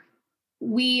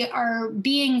are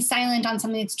being silent on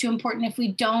something that's too important if we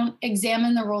don't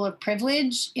examine the role of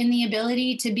privilege in the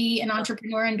ability to be an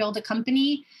entrepreneur and build a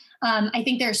company. I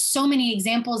think there's so many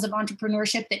examples of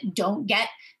entrepreneurship that don't get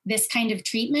this kind of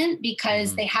treatment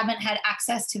because they haven't had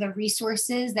access to the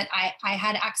resources that I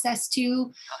had access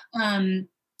to. And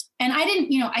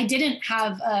I didn't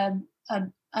have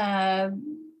a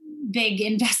big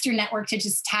investor network to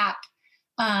just tap.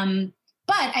 But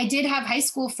I did have high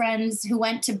school friends who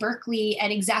went to Berkeley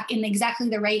in exactly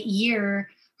the right year,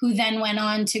 who then went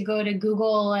on to go to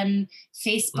Google and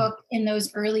Facebook in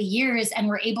those early years and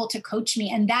were able to coach me.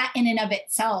 And that in and of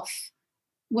itself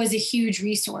was a huge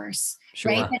resource,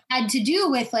 right? That had to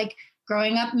do with like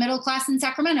growing up middle class in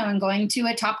Sacramento and going to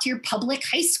a top tier public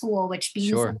high school, which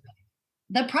means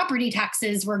the property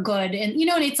taxes were good. And,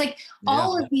 and it's like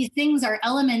all of these things are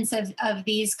elements of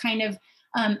these kind of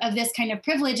this kind of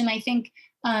privilege. And I think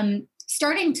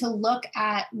starting to look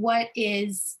at what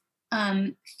is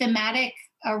thematic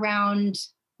around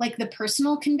like the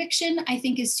personal conviction, I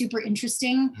think is super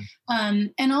interesting.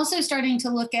 And also starting to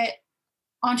look at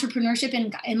entrepreneurship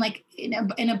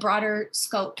in a broader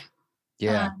scope.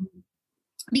 Yeah.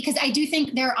 Because I do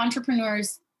think there are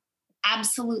entrepreneurs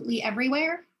absolutely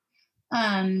everywhere.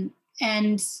 And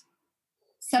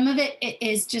some of it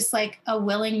is just like a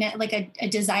willingness, like a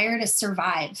desire to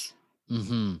survive.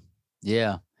 Mm-hmm.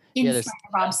 Yeah. In spite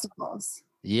of obstacles.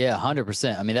 Yeah,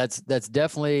 100%. I mean, that's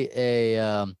definitely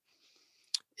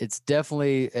it's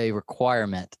definitely a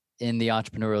requirement in the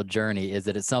entrepreneurial journey, is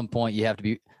that at some point you have to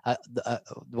be,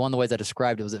 one of the ways I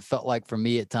described it was, it felt like for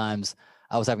me at times,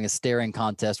 I was having a staring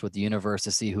contest with the universe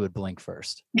to see who would blink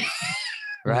first.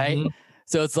 Right. Mm-hmm.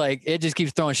 So it's like, it just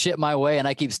keeps throwing shit my way and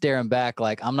I keep staring back.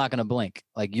 Like, I'm not going to blink.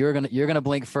 Like you're going to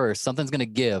blink first. Something's going to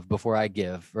give before I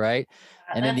give. Right.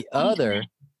 And then the other,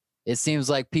 it seems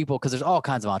like people, because there's all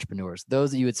kinds of entrepreneurs,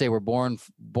 those that you would say were born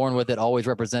with it, always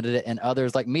represented it. And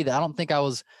others like me that I don't think I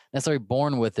was necessarily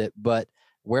born with it, but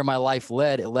where my life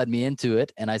led, it led me into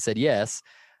it. And I said, yes,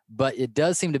 but it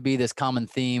does seem to be this common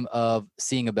theme of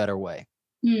seeing a better way.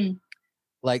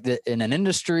 Like in an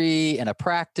industry, in a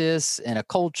practice, in a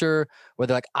culture where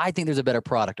they're like, I think there's a better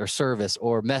product or service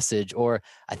or message, or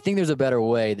I think there's a better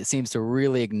way, that seems to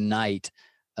really ignite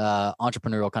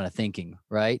entrepreneurial kind of thinking.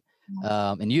 Right.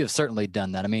 And you have certainly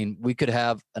done that. I mean, we could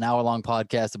have an hour-long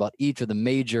podcast about each of the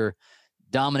major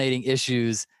dominating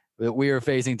issues that we are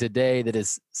facing today that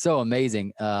is so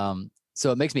amazing. So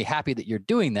it makes me happy that you're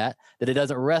doing that it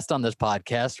doesn't rest on this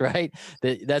podcast, right?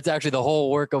 That's actually the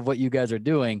whole work of what you guys are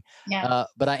doing. Yeah.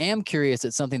 But I am curious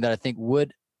at something that I think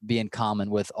would be in common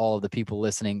with all of the people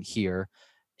listening here.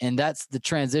 And that's the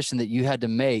transition that you had to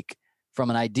make from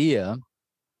that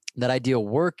idea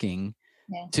working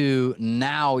to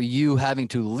now you having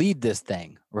to lead this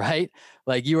thing, right?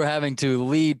 Like you are having to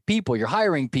lead people, you're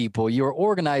hiring people, you're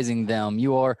organizing them,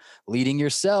 you are leading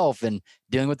yourself and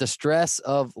dealing with the stress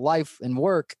of life and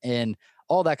work and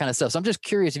all that kind of stuff. So I'm just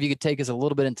curious if you could take us a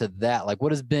little bit into that. Like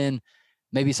what has been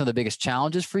maybe some of the biggest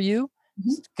challenges for you,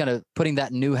 kind of putting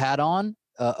that new hat on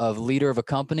of leader of a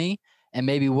company, and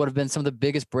maybe what have been some of the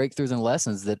biggest breakthroughs and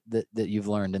lessons that you've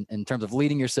learned in terms of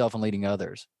leading yourself and leading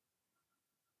others?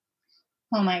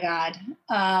 Oh my God.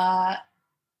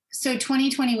 So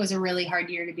 2020 was a really hard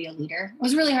year to be a leader. It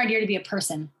was a really hard year to be a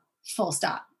person, full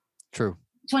stop. True.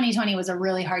 2020 was a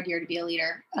really hard year to be a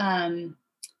leader.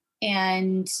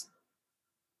 And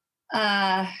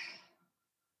When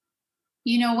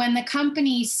the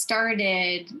company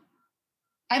started,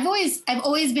 I've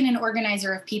always been an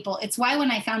organizer of people. It's why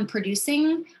when I found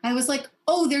producing, I was like,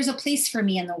 oh, there's a place for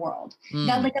me in the world.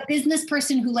 That like a business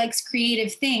person who likes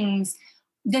creative things,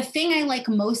 the thing I like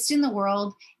most in the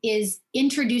world is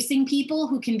introducing people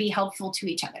who can be helpful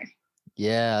to each other.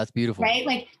 Yeah, that's beautiful. Right?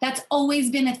 Like that's always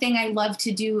been a thing I love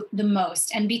to do the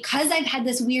most. And because I've had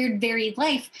this weird, varied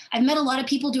life, I've met a lot of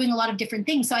people doing a lot of different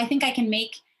things. So I think I can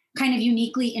make kind of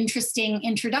uniquely interesting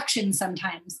introductions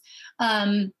sometimes.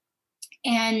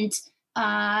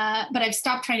 But I've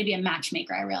stopped trying to be a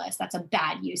matchmaker. I realize that's a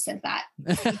bad use of that.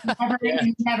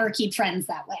 You never keep friends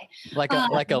that way.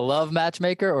 Like a love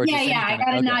matchmaker, or I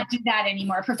gotta not do that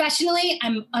anymore. Professionally,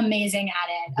 I'm amazing at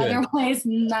it. Good. Otherwise,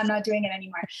 I'm not doing it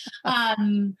anymore.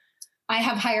 I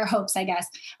have higher hopes, I guess.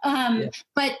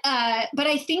 But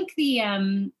I think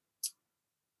the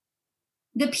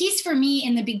piece for me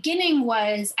in the beginning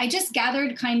was I just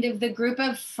gathered kind of the group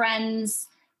of friends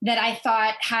that I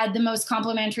thought had the most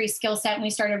complementary skill set, and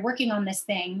we started working on this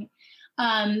thing.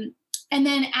 And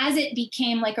then as it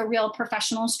became like a real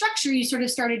professional structure, you sort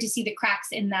of started to see the cracks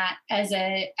in that as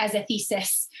a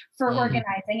thesis for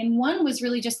organizing. And one was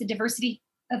really just the diversity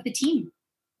of the team,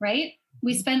 right?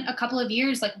 We spent a couple of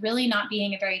years like really not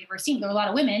being a very diverse team. There were a lot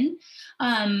of women,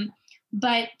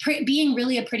 but being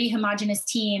really a pretty homogenous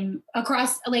team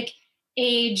across like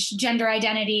age, gender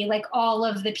identity, like all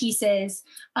of the pieces.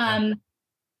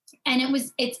 And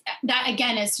it's that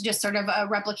again is just sort of a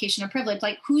replication of privilege.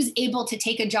 Like who's able to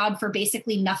take a job for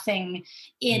basically nothing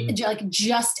like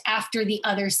just after the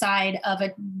other side of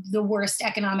the worst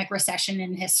economic recession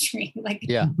in history. Like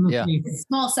a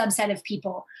small subset of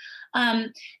people.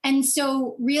 And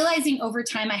so realizing over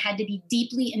time, I had to be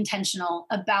deeply intentional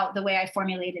about the way I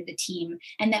formulated the team,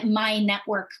 and that my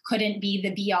network couldn't be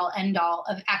the be all end all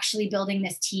of actually building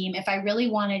this team if I really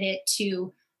wanted it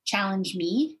to challenge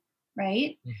me.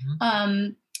 Right.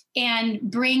 And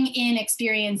bring in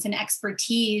experience and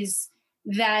expertise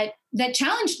that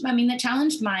challenged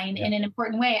mine in an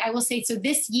important way. I will say, so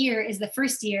this year is the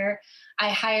first year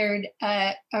I hired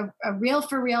a real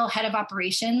for real head of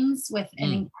operations with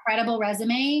an incredible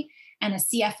resume and a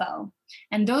CFO.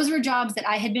 And those were jobs that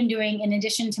I had been doing in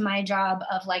addition to my job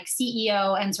of like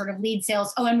CEO and sort of lead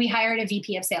sales. Oh, and we hired a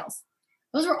VP of sales.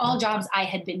 Those were all jobs I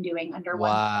had been doing under one.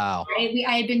 Wow. Right?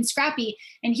 I had been scrappy.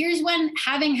 And here's when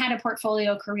having had a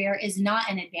portfolio career is not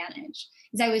an advantage,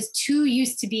 is I was too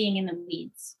used to being in the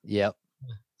weeds. Yep.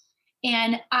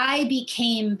 And I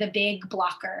became the big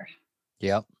blocker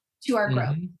to our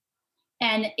growth.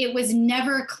 And it was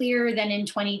never clearer than in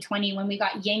 2020 when we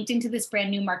got yanked into this brand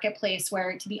new marketplace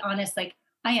where, to be honest, like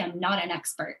I am not an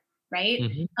expert.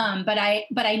 Right. But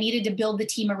I needed to build the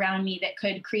team around me that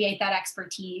could create that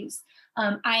expertise.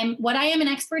 What I am an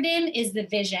expert in is the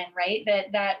vision, right?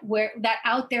 That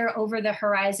out there over the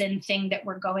horizon thing that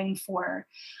we're going for.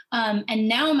 And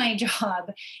now my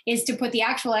job is to put the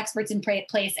actual experts in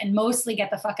place and mostly get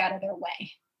the fuck out of their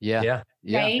way. Yeah.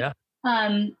 Right.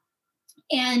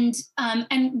 And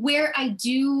where I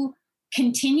do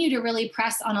continue to really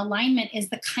press on alignment is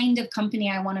the kind of company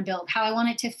I want to build, how I want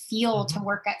it to feel to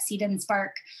work at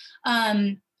Seed&Spark.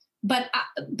 But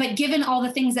given all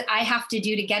the things that I have to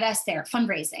do to get us there,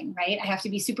 fundraising, right? I have to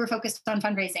be super focused on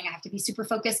fundraising. I have to be super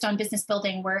focused on business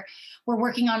building. We're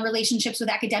working on relationships with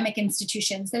academic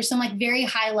institutions. There's some like very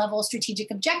high level strategic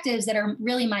objectives that are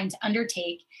really mine to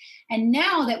undertake. And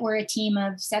now that we're a team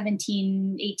of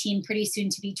 17, 18, pretty soon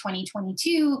to be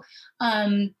 2022,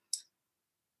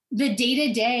 the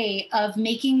day-to-day of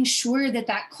making sure that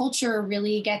culture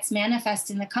really gets manifest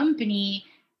in the company,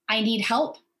 I need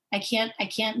help. I can't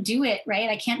do it, right?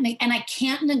 I can't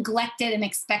neglect it and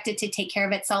expect it to take care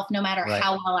of itself no matter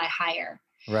how well I hire.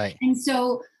 Right. And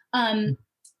so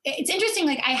it's interesting.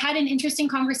 Like I had an interesting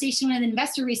conversation with an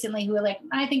investor recently who were like,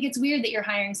 I think it's weird that you're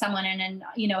hiring someone in an,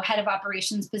 head of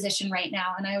operations position right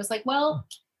now. And I was like, well,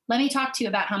 let me talk to you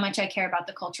about how much I care about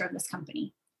the culture of this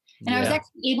company. And I was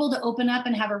actually able to open up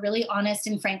and have a really honest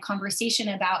and frank conversation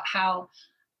about how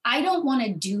I don't want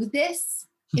to do this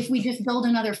if we just build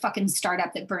another fucking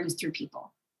startup that burns through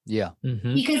people. Yeah.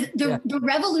 Because the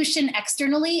revolution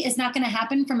externally is not going to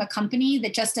happen from a company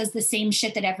that just does the same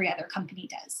shit that every other company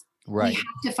does. Right. We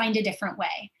have to find a different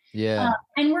way. Yeah.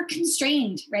 And we're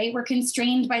constrained, right? We're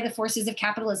constrained by the forces of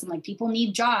capitalism. Like people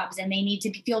need jobs and they need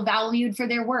to feel valued for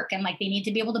their work. And like they need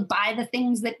to be able to buy the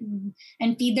things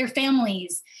and feed their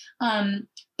families.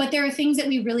 But there are things that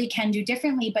we really can do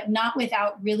differently, but not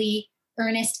without really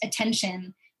earnest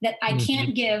attention that I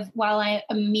can't give while I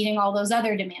am meeting all those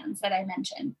other demands that I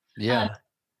mentioned. Yeah.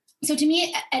 So to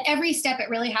me, at every step, it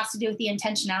really has to do with the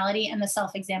intentionality and the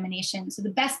self-examination. So the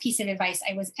best piece of advice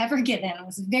I was ever given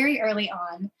was very early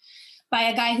on by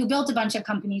a guy who built a bunch of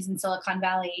companies in Silicon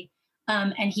Valley.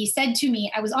 And he said to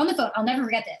me, I was on the phone, I'll never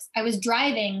forget this. I was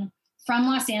driving from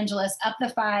Los Angeles up the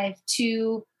 5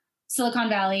 to Silicon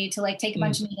Valley to like take a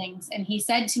bunch of meetings. And he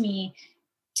said to me,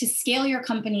 to scale your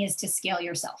company is to scale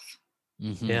yourself.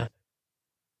 Mm-hmm. Yeah.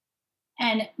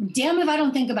 And damn if I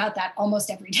don't think about that almost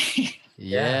every day.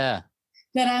 Yeah.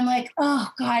 That I'm like, oh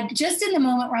God, just in the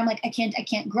moment where I'm like, I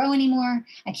can't grow anymore.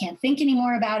 I can't think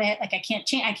anymore about it. Like I can't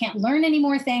change, I can't learn any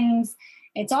more things.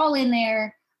 It's all in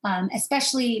there.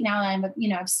 Especially now that I'm,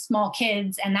 have small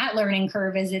kids, and that learning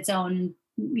curve is its own,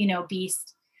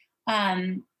 beast.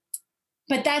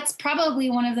 But that's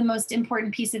probably one of the most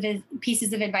important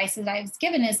pieces of advice that I was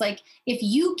given is like, if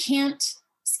you can't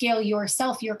scale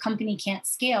yourself, your company can't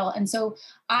scale. And so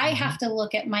I have to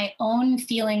look at my own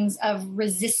feelings of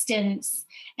resistance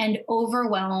and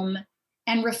overwhelm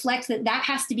and reflect that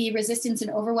has to be resistance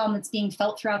and overwhelm that's being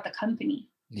felt throughout the company.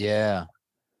 Yeah.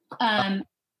 And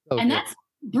that's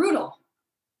brutal.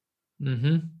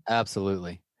 Mm-hmm.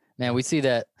 Absolutely. Man, we see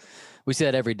that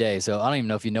every day. So I don't even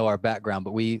know if you know our background,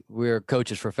 but we're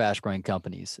coaches for fast growing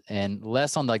companies, and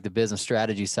less on like the business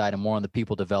strategy side and more on the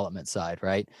people development side.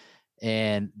 Right.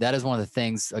 And that is one of the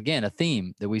things, again, a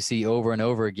theme that we see over and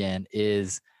over again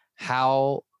is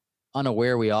how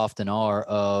unaware we often are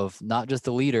of not just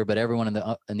the leader, but everyone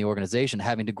in the organization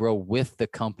having to grow with the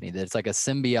company. That it's like a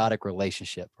symbiotic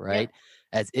relationship, right?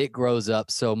 Yeah. As it grows up,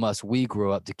 so must we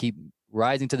grow up to keep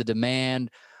rising to the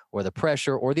demand or the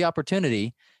pressure or the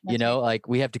opportunity. That's right. Like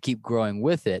we have to keep growing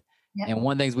with it. Yep. And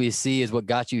one of the things we see is what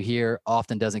got you here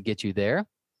often doesn't get you there.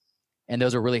 And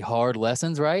those are really hard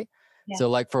lessons, right? Yeah. So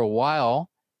like for a while,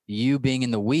 you being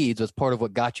in the weeds was part of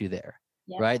what got you there,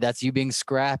 right? That's you being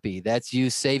scrappy. That's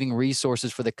you saving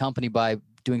resources for the company by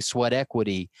doing sweat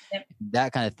equity,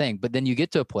 that kind of thing. But then you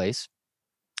get to a place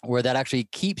where that actually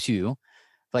keeps you,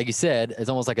 like you said, it's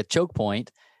almost like a choke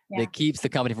point that keeps the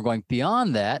company from going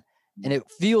beyond that. And it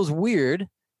feels weird,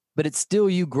 but it's still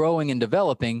you growing and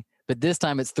developing. But this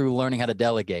time it's through learning how to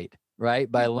delegate.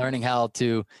 Right? By learning how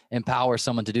to empower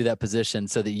someone to do that position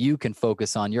so that you can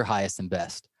focus on your highest and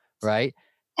best. Right.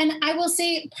 And I will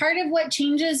say part of what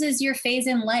changes is your phase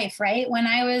in life, right? When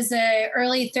I was a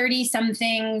early 30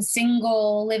 something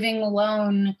single living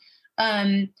alone,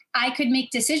 I could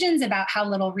make decisions about how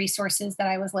little resources that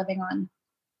I was living on.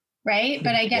 Right.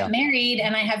 But I get married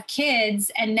and I have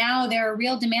kids, and now there are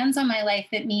real demands on my life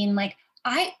that mean like,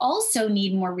 I also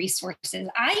need more resources.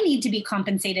 I need to be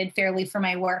compensated fairly for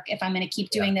my work if I'm going to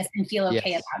keep doing this and feel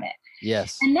okay about it.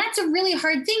 Yes. And that's a really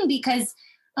hard thing because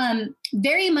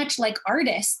very much like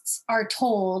artists are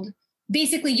told,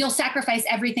 basically you'll sacrifice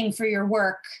everything for your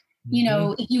work.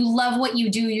 If you love what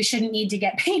you do, you shouldn't need to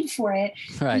get paid for it.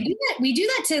 Right. We do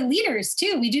that to leaders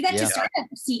too. We do that to startup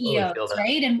CEOs,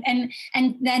 right? And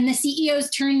then the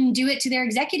CEOs turn and do it to their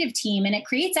executive team. And it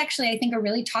creates actually, I think, a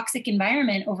really toxic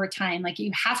environment over time. Like you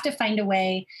have to find a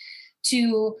way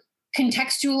to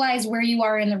contextualize where you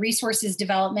are in the resources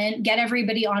development, get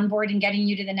everybody on board and getting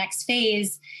you to the next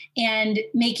phase, and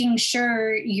making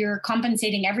sure you're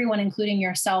compensating everyone, including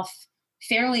yourself,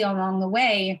 fairly along the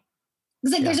way.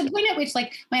 It's like there's a point at which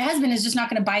like my husband is just not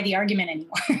going to buy the argument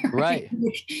anymore. Right.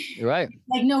 Right.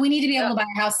 Like, no, we need to be able to buy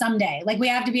a house someday. Like we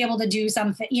have to be able to do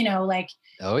something, like,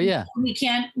 oh yeah, we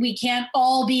can't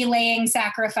all be laying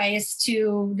sacrifice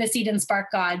to the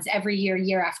Seed&Spark gods every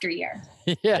year after year.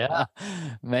 Yeah.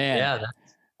 Man. Yeah.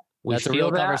 That's a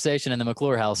real conversation in the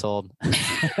McClure household.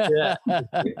 Yeah.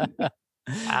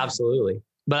 Absolutely.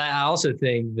 But I also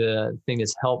think the thing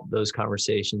that's helped those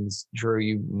conversations, Drew,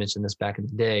 you mentioned this back in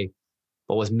the day,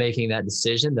 but was making that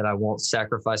decision that I won't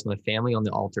sacrifice my family on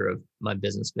the altar of my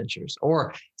business ventures.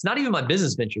 Or it's not even my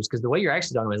business ventures, because the way you're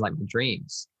actually talking about is like my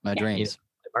dreams. My dreams.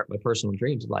 My personal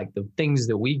dreams. Like the things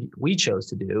that we chose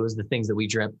to do is the things that we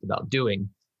dreamt about doing.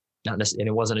 Not necessarily, and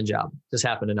it wasn't a job. It just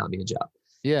happened to not be a job.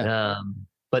 Yeah.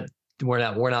 But we're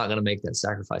not going to make that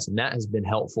sacrifice. And that has been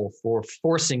helpful for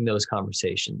forcing those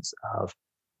conversations of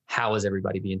how is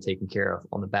everybody being taken care of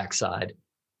on the backside.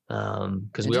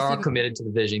 Because we are committed to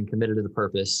the vision, committed to the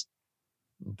purpose,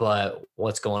 but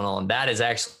what's going on, that is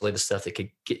actually the stuff that could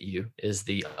get you, is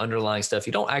the underlying stuff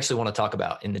you don't actually want to talk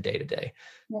about in the day-to-day,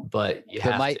 but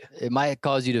it might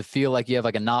cause you to feel like you have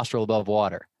like a nostril above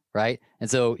water, right?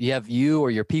 And so you have you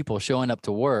or your people showing up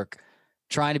to work,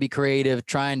 trying to be creative,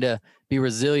 trying to be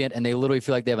resilient, and they literally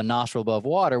feel like they have a nostril above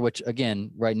water, which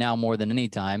again, right now, more than any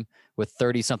time, with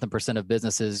 30-something% of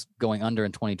businesses going under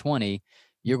in 2020,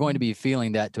 you're going to be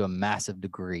feeling that to a massive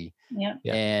degree. Yeah.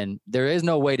 And there is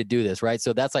no way to do this, right?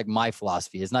 So that's like my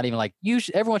philosophy. It's not even like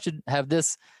everyone should have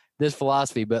this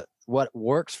philosophy, but what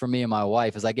works for me and my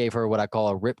wife is I gave her what I call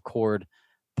a ripcord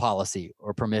policy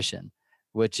or permission,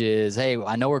 which is, hey,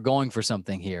 I know we're going for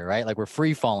something here, right? Like we're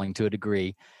free falling to a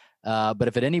degree. But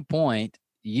if at any point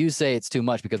you say it's too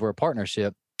much because we're a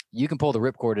partnership, you can pull the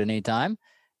ripcord at any time.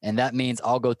 And that means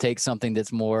I'll go take something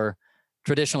that's more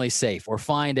traditionally safe or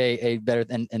find a better,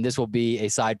 and this will be a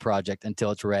side project until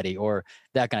it's ready or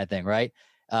that kind of thing. Right.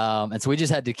 And so we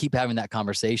just had to keep having that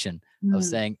conversation of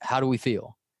saying, how do we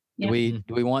feel? Do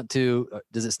we want to,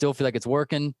 does it still feel like it's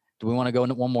working? Do we want to go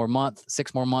into 1 more month,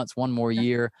 6 more months, 1 more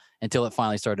year until it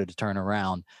finally started to turn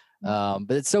around?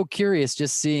 But it's so curious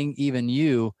just seeing even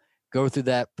you go through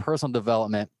that personal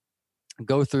development,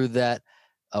 go through that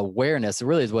awareness. It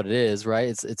really is what it is, right?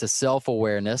 It's a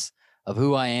self-awareness of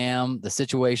who I am, the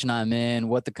situation I'm in,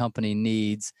 what the company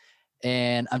needs.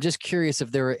 And I'm just curious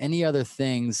if there were any other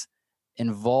things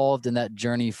involved in that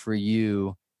journey for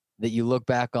you that you look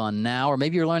back on now, or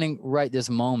maybe you're learning right this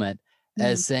moment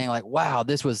as saying like, wow,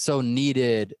 this was so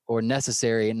needed or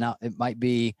necessary. And now it might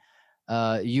be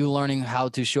you learning how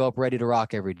to show up ready to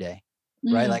rock every day,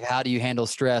 right? Like, how do you handle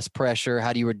stress, pressure?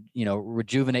 How do you,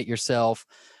 rejuvenate yourself?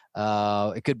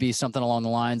 It could be something along the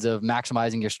lines of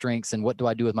maximizing your strengths and what do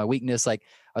I do with my weakness? Like,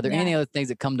 are there any other things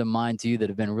that come to mind to you that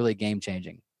have been really game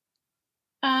changing?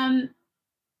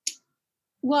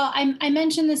 Well, I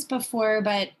mentioned this before,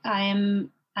 but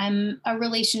I'm a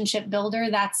relationship builder.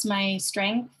 That's my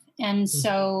strength. And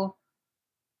so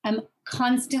I'm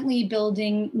constantly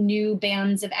building new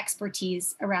bands of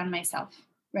expertise around myself,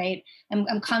 right?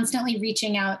 I'm constantly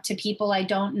reaching out to people I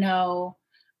don't know,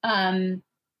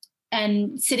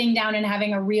 and sitting down and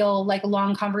having a real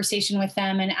long conversation with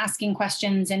them and asking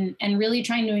questions and really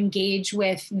trying to engage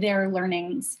with their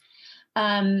learnings.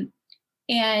 And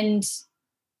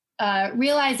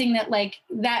realizing that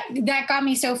that got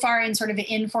me so far in sort of an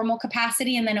informal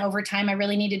capacity. And then over time, I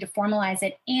really needed to formalize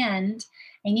it. And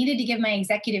I needed to give my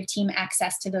executive team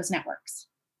access to those networks.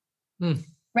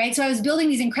 Right. So I was building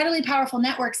these incredibly powerful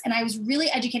networks and I was really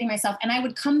educating myself, and I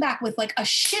would come back with a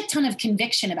shit ton of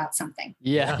conviction about something.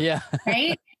 Yeah.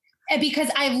 Right. Because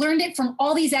I've learned it from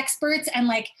all these experts and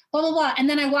blah, blah, blah. And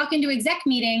then I walk into exec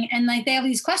meeting and they have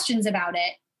these questions about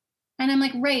it. And I'm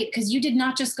like, right, because you did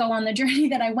not just go on the journey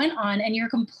that I went on, and you're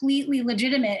completely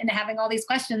legitimate in having all these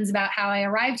questions about how I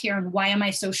arrived here and why am I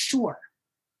so sure,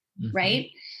 right?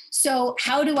 So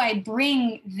how do I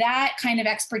bring that kind of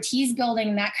expertise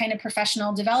building, that kind of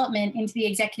professional development into the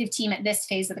executive team at this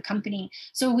phase of the company?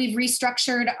 So we've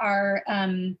restructured our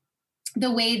the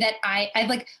way that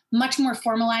I've much more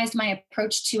formalized my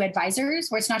approach to advisors,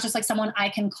 where it's not just someone I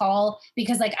can call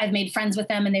because I've made friends with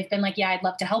them and they've been yeah, I'd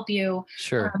love to help you.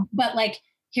 Sure. But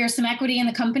here's some equity in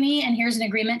the company and here's an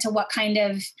agreement to what kind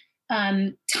of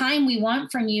time we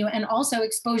want from you, and also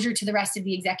exposure to the rest of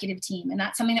the executive team. And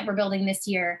that's something that we're building this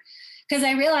year. Because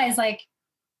I realize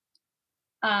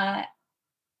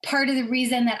part of the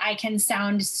reason that I can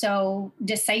sound so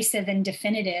decisive and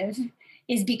definitive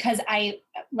is because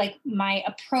my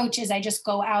approach is I just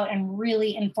go out and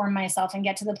really inform myself and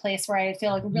get to the place where I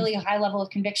feel a really high level of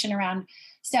conviction around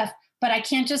stuff. But I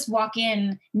can't just walk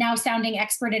in now sounding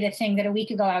expert at a thing that a week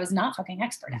ago I was not fucking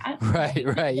expert at.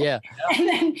 Right. Yeah.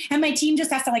 And my team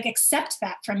just has to accept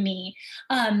that from me.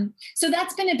 So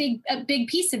that's been a big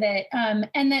piece of it.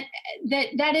 And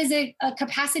that is a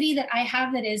capacity that I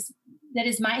have that is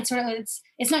my,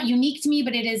 it's not unique to me,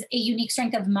 but it is a unique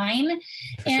strength of mine.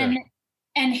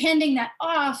 And handing that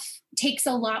off takes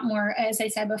a lot more, as I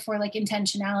said before,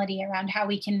 intentionality around how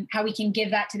we can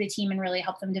give that to the team and really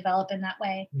help them develop in that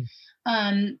way.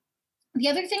 The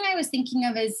other thing I was thinking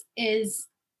of is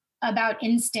about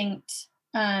instinct,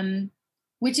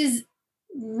 which is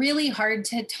really hard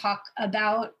to talk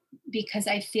about because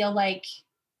I feel like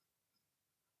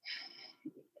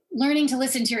learning to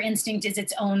listen to your instinct is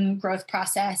its own growth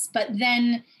process, but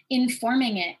then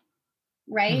informing it,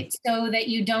 right? So that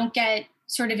you don't get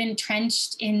sort of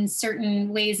entrenched in certain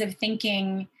ways of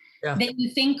thinking that you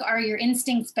think are your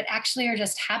instincts, but actually are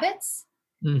just habits.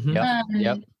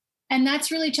 And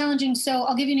that's really challenging. So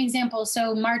I'll give you an example.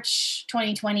 So March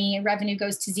 2020, revenue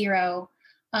goes to zero.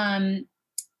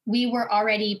 We were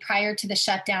already, prior to the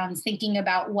shutdowns, thinking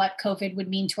about what COVID would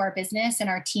mean to our business. And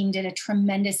our team did a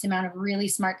tremendous amount of really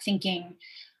smart thinking.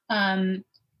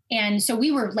 And so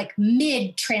we were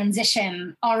mid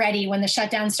transition already when the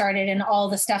shutdown started and all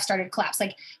the stuff started to collapse.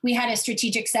 We had a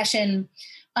strategic session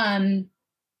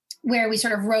where we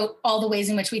sort of wrote all the ways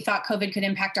in which we thought COVID could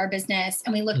impact our business.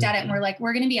 And we looked at it and we're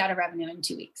we're going to be out of revenue in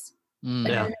 2 weeks.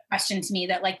 Like, there was no question to me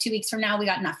that like 2 weeks from now, we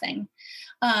got nothing.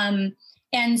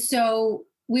 And so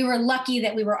we were lucky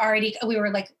that we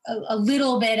were like a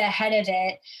little bit ahead of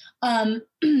it.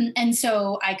 And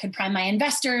so I could prime my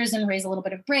investors and raise a little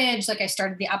bit of bridge. Like I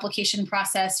started the application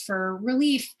process for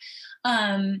relief.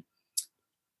 But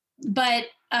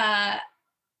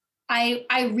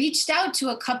I reached out to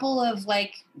a couple of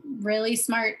like really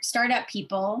smart startup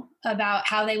people about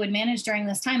how they would manage during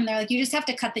this time. And they're like, you just have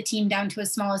to cut the team down to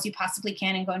as small as you possibly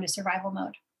can and go into survival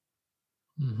mode.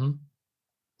 Mm-hmm.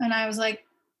 And I was like,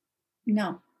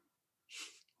 no.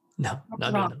 No,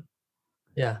 not wrong. no.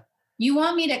 Yeah. You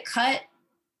want me to cut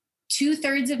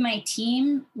 2/3 of my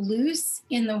team loose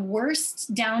in the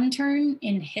worst downturn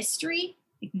in history?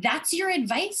 That's your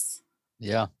advice?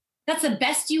 Yeah. That's the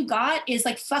best you got is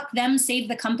like, fuck them, save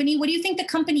the company. What do you think the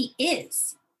company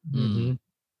is? Mm-hmm.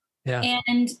 Yeah.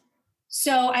 And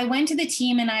so I went to the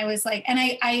team and I was like, and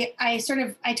I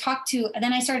started talking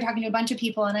to a bunch of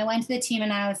people, and I went to the team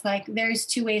and I was like, there's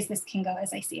 2 ways this can go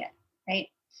as I see it, right?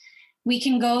 We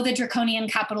can go the draconian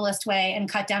capitalist way and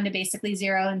cut down to basically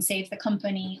zero and save the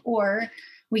company, or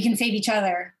we can save each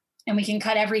other and we can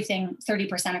cut everything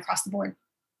 30% across the board.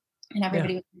 And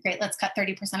everybody was great. Let's cut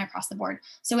 30% across the board.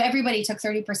 So everybody took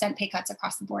 30% pay cuts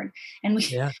across the board. And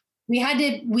we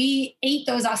ate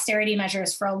those austerity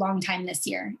measures for a long time this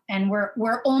year. And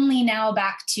we're only now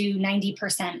back to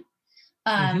 90%.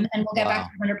 And we'll get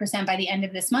back to 100% by the end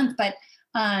of this month. But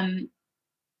I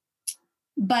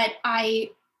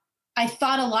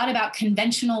thought a lot about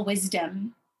conventional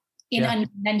wisdom in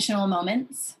unconventional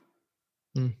moments.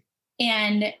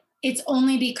 And it's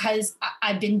only because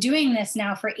I've been doing this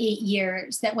now for 8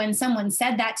 years that when someone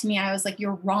said that to me, I was like,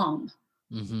 you're wrong.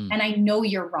 And I know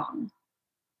you're wrong.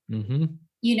 You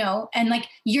know, and like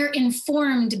you're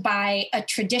informed by a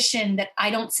tradition that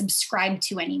I don't subscribe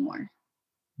to anymore.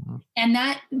 And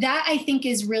that I think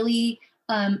is really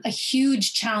a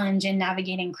huge challenge in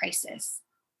navigating crisis.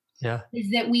 Yeah. Is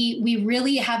that we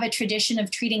really have a tradition of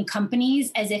treating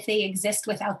companies as if they exist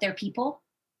without their people.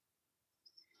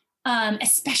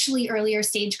 Especially earlier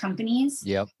stage companies.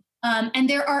 Yep. And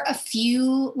there are a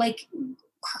few like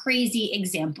crazy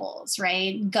examples,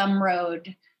 right?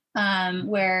 Gumroad,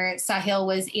 where Sahil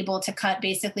was able to cut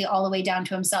basically all the way down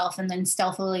to himself and then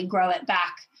stealthily grow it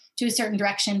back to a certain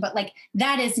direction. But like,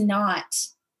 that is not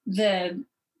the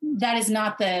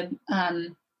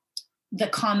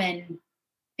common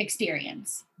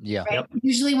experience. Yeah. Right? Yep.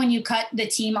 Usually when you cut the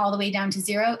team all the way down to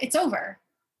zero, it's over.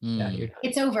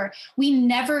 It's over. We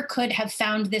never could have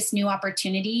found this new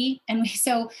opportunity. And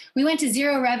we went to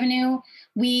zero revenue.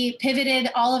 We pivoted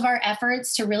all of our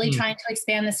efforts to really trying to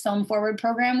expand this Film Forward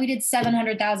program. We did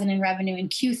 700,000 in revenue in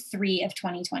Q3 of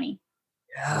 2020.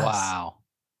 Yes. Wow.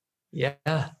 Yeah.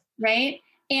 Right.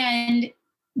 And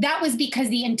that was because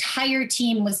the entire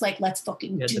team was like, let's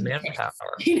fucking do the manpower.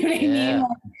 This. You know what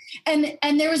I mean?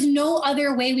 And there was no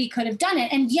other way we could have done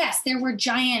it. And yes, there were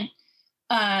giant,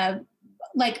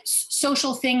 like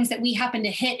social things that we happened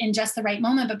to hit in just the right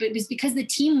moment, but it was because the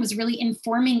team was really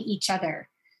informing each other,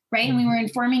 right? And we were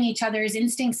informing each other's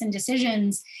instincts and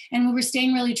decisions, and we were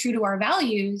staying really true to our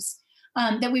values,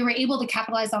 that we were able to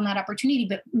capitalize on that opportunity.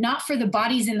 But not for the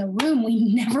bodies in the room,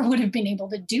 we never would have been able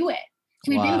to do it. If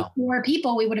we'd been 4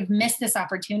 people, we would have missed this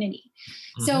opportunity.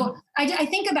 So I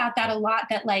think about that a lot,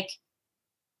 that like,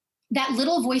 that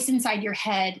little voice inside your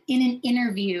head in an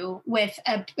interview with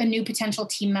a new potential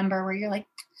team member where you're like,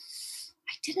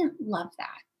 I didn't love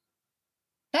that.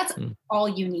 That's all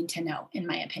you need to know, in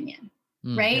my opinion,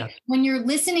 right? Yeah. When you're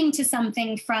listening to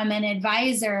something from an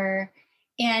advisor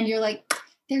and you're like,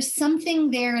 there's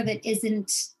something there that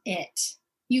isn't it.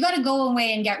 You got to go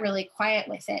away and get really quiet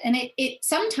with it. And it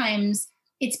sometimes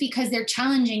it's because they're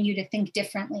challenging you to think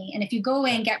differently. And if you go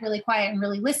away and get really quiet and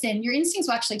really listen, your instincts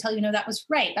will actually tell you, no, that was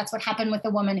right. That's what happened with the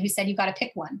woman who said, you got to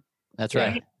pick one. That's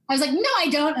right. I was like, no, I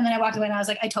don't. And then I walked away and I was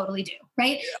like, I totally do.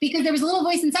 Right. Yeah. Because there was a little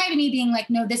voice inside of me being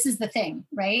like, no, this is the thing.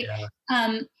 Right.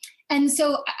 Yeah. And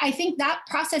so I think that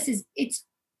process I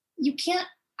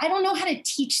don't know how to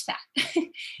teach that.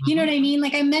 You know what I mean?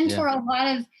 Like I mentor a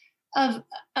lot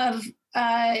of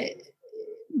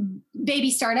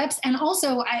baby startups, and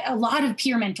also a lot of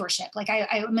peer mentorship. Like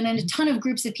I'm in a ton of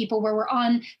groups of people where we're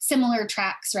on similar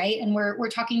tracks, right? And we're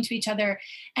talking to each other.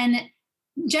 And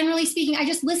generally speaking, I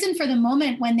just listen for the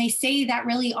moment when they say that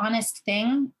really honest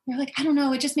thing. They're like, I don't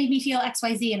know, it just made me feel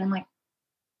XYZ. And I'm like,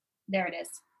 there it is.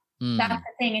 That's the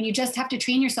thing. And you just have to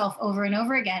train yourself over and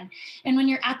over again. And when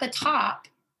you're at the top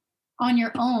on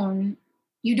your own,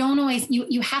 you don't always,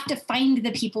 you have to find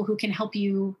the people who can help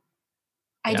you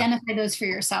identify those for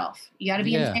yourself. You got to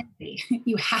be in therapy.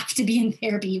 You have to be in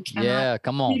therapy. You cannot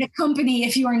come on. lead a company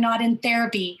if you are not in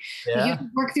therapy. Yeah. You have to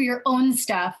work through your own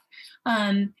stuff.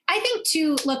 I think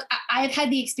too, look, I've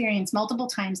had the experience multiple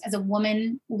times as a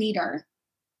woman leader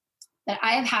that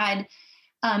I have had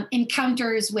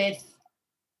encounters with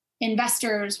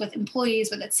investors, with employees,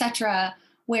 with et cetera,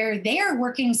 where they are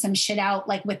working some shit out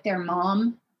like with their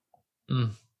mom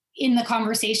in the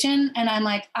conversation. And I'm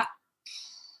like,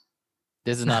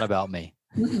 this is not about me.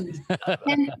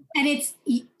 and it's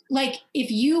like, if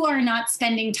you are not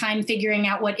spending time figuring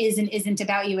out what is and isn't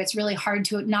about you, it's really hard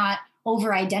to not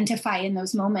over-identify in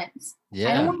those moments.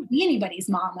 I don't want to be anybody's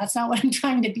mom. That's not what I'm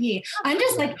trying to be. I'm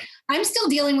just like, I'm still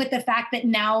dealing with the fact that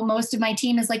now most of my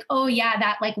team is like, oh yeah,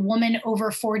 that like woman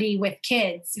over 40 with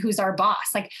kids who's our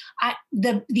boss. Like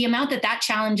the amount that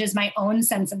challenges my own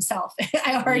sense of self,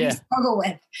 I already struggle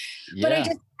with. But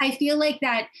I feel like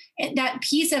that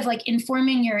piece of like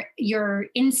informing your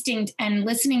instinct and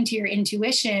listening to your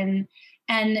intuition,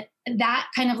 and that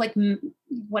kind of like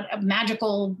what a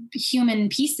magical human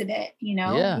piece of it, you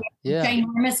know,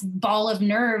 ginormous ball of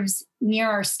nerves near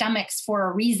our stomachs for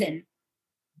a reason.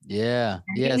 Yeah.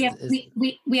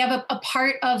 We have a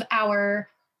part of our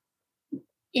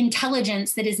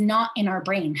intelligence that is not in our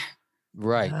brain.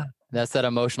 Right. That's that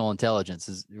emotional intelligence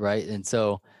is right. And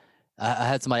so I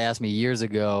had somebody ask me years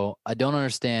ago, I don't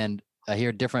understand. I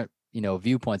hear different,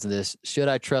 viewpoints of this. Should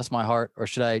I trust my heart or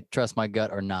should I trust my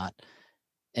gut or not?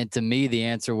 And to me, the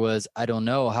answer was, I don't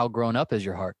know. How grown up is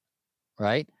your heart,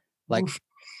 right? Like,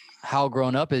 how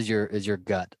grown up is your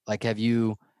gut? Like, have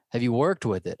you worked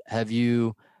with it? Have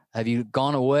you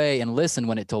gone away and listened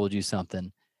when it told you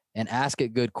something, and ask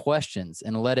it good questions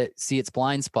and let it see its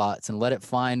blind spots and let it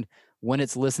find when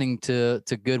it's listening to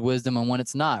good wisdom and when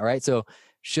it's not, right? So,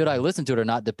 should I listen to it or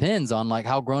not depends on like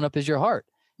how grown up is your heart.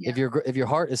 Yeah. If your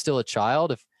heart is still a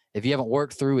child, if you haven't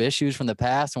worked through issues from the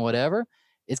past and whatever,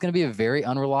 it's going to be a very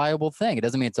unreliable thing. It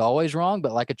doesn't mean it's always wrong,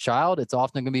 but like a child, it's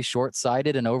often going to be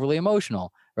short-sighted and overly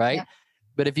emotional, right? Yeah.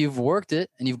 But if you've worked it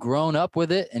and you've grown up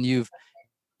with it and you've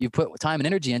put time and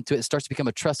energy into it, it starts to become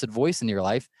a trusted voice in your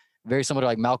life, very similar to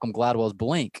like Malcolm Gladwell's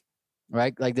Blink,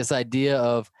 right? Like this idea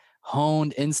of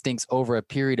honed instincts over a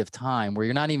period of time where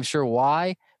you're not even sure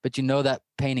why, but you know that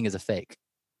painting is a fake,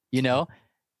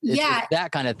 It's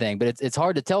that kind of thing. But it's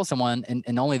hard to tell someone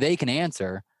and only they can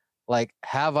answer, like,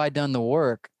 have I done the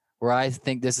work where I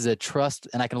think this is a trust,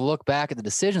 and I can look back at the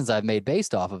decisions I've made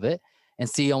based off of it and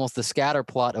see almost the scatter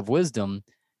plot of wisdom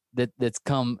that's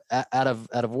come out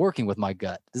of working with my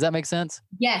gut. Does that make sense?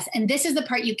 Yes. And this is the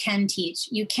part you can teach.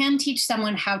 You can teach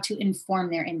someone how to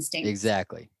inform their instincts.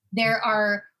 Exactly. There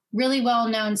are really well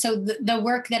known. So the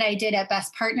work that I did at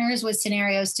Best Partners was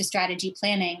scenarios to strategy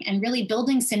planning, and really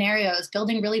building scenarios,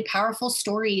 building really powerful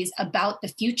stories about the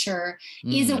future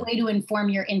is a way to inform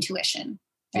your intuition,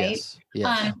 right?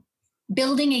 Yes.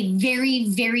 Building a very,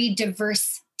 very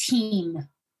diverse team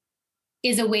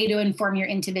is a way to inform your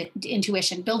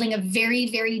intuition. Building a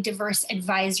very, very diverse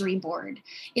advisory board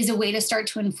is a way to start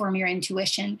to inform your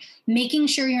intuition. Making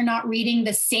sure you're not reading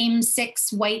the same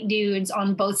 6 white dudes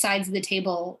on both sides of the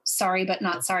table. Sorry, but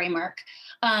not sorry, Mark.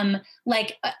 And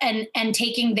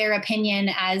taking their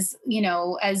opinion as,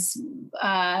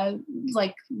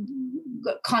 like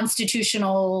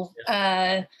constitutional,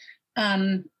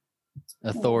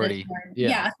 authority.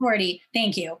 Yeah, authority.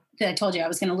 Thank you. I told you I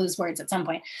was going to lose words at some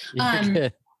point.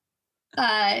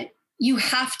 You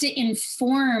have to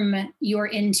inform your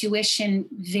intuition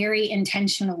very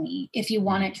intentionally if you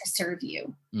want it to serve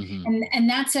you. Mm-hmm. And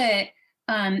that's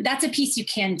a piece you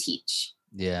can teach.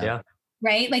 Yeah.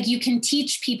 Right? Like you can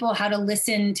teach people how to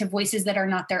listen to voices that are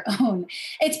not their own.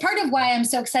 It's part of why I'm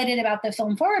so excited about the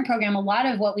Film Forward program. A lot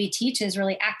of what we teach is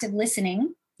really active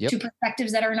listening to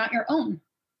perspectives that are not your own.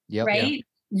 Right? Yep.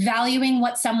 Valuing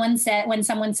what someone said when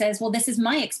someone says, well, this is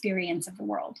my experience of the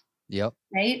world. Yep.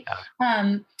 Right.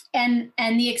 Yeah.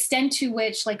 And the extent to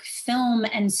which like film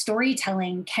and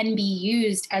storytelling can be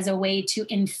used as a way to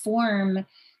inform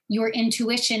your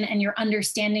intuition and your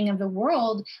understanding of the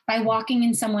world by walking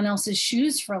in someone else's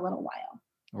shoes for a little while.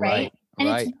 Right. And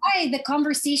it's why the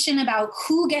conversation about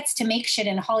who gets to make shit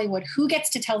in Hollywood, who gets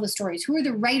to tell the stories, who are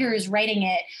the writers writing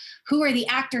it, who are the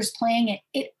actors playing it,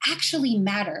 it actually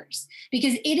matters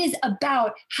because it is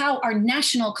about how our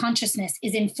national consciousness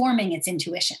is informing its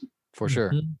intuition. For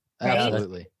sure. Right?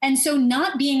 Absolutely. And so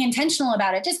not being intentional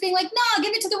about it, just being like, no,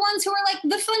 give it to the ones who are like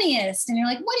the funniest. And you're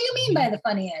like, what do you mean by the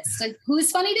funniest? Like,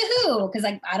 who's funny to who? Because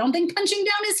like, I don't think punching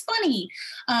down is funny.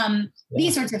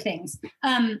 These sorts of things.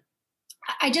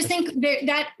 I just think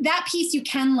that piece you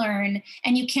can learn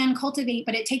and you can cultivate,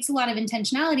 but it takes a lot of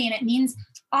intentionality, and it means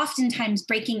oftentimes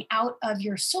breaking out of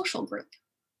your social group.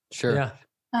 Sure.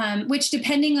 Yeah. Which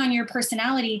depending on your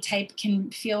personality type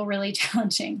can feel really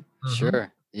challenging.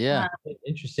 Sure. Yeah.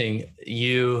 Interesting.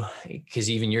 Because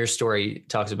even your story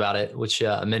talks about it, which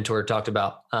a mentor talked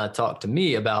to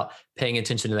me about paying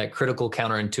attention to that critical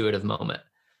counterintuitive moment.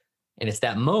 And it's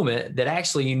that moment that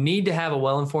actually you need to have a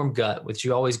well-informed gut, which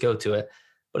you always go to it.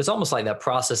 But it's almost like that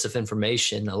process of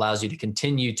information allows you to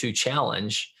continue to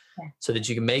challenge so that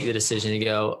you can make the decision to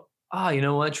go, you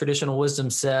know what? Traditional wisdom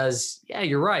says, yeah,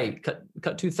 you're right. Cut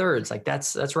 2/3. Like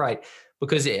that's right.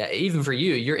 Because even for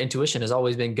you, your intuition has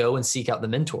always been go and seek out the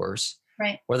mentors,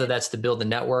 right? Whether that's to build the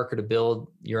network or to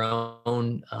build your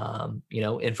own,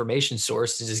 information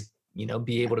source to just,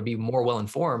 be able to be more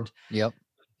well-informed. Yep.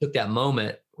 Took that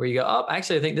moment where you go,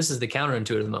 actually, I think this is the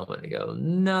counterintuitive moment. You go,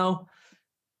 no,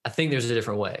 I think there's a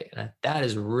different way. And that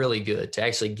is really good to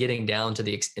actually getting down to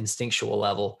the instinctual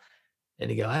level and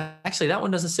to go, actually, that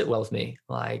one doesn't sit well with me.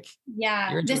 Like,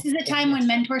 this is a time when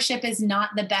mentorship is not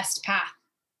the best path.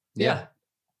 Yeah.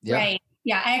 Right.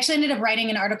 Yeah. I actually ended up writing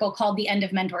an article called The End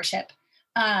of Mentorship.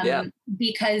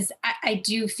 Because I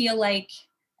do feel like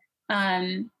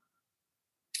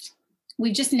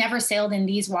we've just never sailed in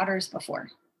these waters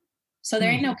before. So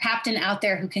there ain't no captain out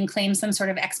there who can claim some sort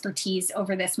of expertise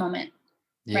over this moment.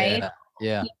 Right.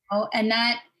 Yeah. And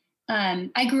that,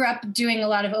 I grew up doing a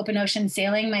lot of open ocean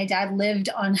sailing. My dad lived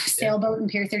on a sailboat in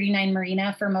Pier 39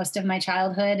 Marina for most of my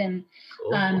childhood. And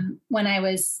when I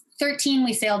was 13,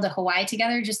 we sailed to Hawaii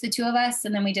together, just the two of us.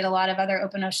 And then we did a lot of other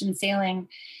open ocean sailing.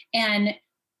 And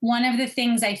one of the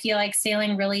things I feel like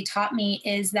sailing really taught me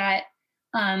is that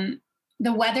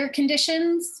the weather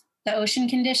conditions, the ocean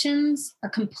conditions are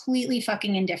completely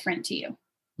fucking indifferent to you.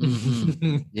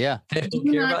 Mm-hmm. Yeah. They do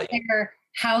not care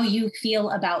how you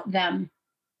feel about them.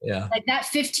 Yeah. Like that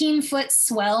 15-foot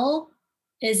swell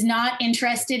is not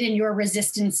interested in your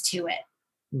resistance to it.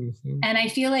 Mm-hmm. And I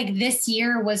feel like this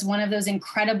year was one of those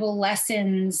incredible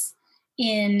lessons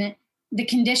in the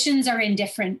conditions are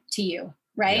indifferent to you,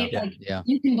 right?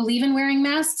 You can believe in wearing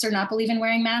masks or not believe in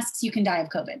wearing masks. You can die of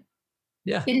COVID.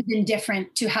 Yeah. It is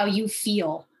indifferent to how you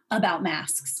feel about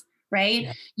masks, right?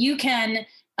 Yeah. You can,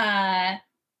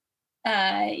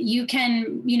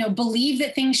 believe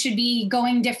that things should be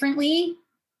going differently.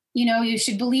 You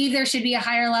should believe there should be a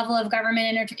higher level of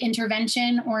government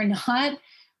intervention or not.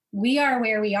 We are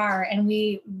where we are, and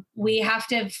we have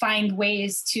to find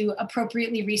ways to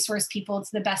appropriately resource people to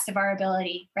the best of our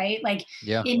ability, right? Like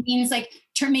it means like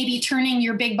maybe turning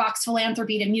your big box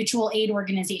philanthropy to mutual aid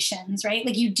organizations, right?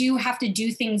 Like you do have to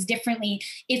do things differently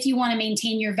if you want to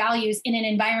maintain your values in an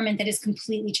environment that is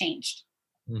completely changed.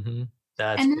 Mm-hmm.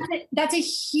 That's a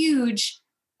huge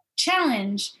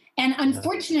challenge. And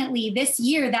unfortunately, this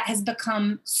year that has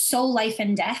become so life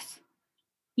and death,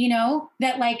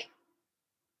 that like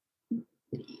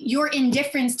your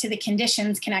indifference to the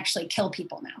conditions can actually kill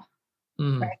people now.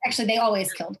 Right? Actually, they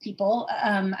always killed people.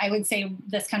 I would say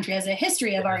this country has a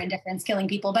history of our indifference killing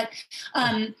people, but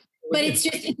it's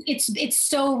just, it's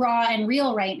so raw and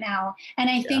real right now. And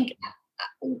I think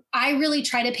I really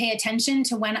try to pay attention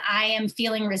to when I am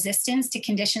feeling resistance to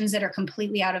conditions that are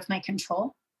completely out of my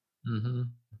control. Mm-hmm.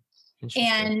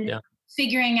 And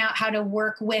figuring out how to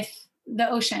work with the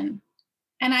ocean.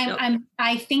 And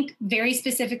I think very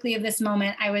specifically of this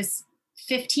moment. I was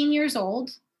 15 years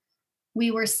old.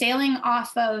 We were sailing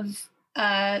off of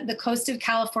the coast of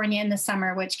California in the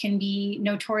summer, which can be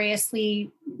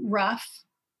notoriously rough.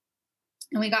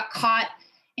 And we got caught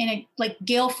in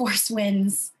gale force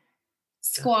winds,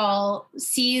 squall.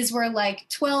 Seas were like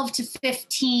 12 to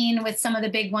 15 with some of the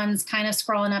big ones kind of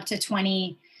scrolling up to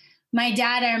 20. My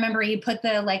dad, I remember he put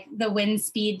the wind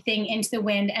speed thing into the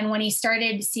wind. And when he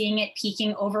started seeing it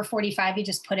peaking over 45, he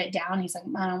just put it down. He's like,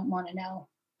 I don't want to know.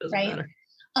 Doesn't matter.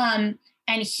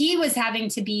 And he was having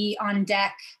to be on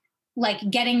deck,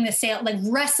 getting the sail,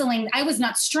 wrestling. I was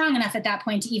not strong enough at that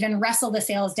point to even wrestle the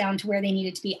sails down to where they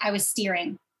needed to be. I was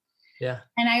steering. Yeah.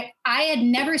 And I had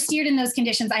never steered in those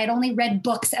conditions. I had only read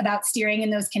books about steering in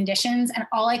those conditions. And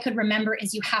all I could remember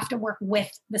is you have to work with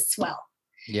the swell.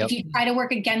 Yep. If you try to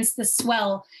work against the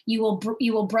swell, you will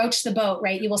broach the boat,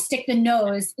 right? You will stick the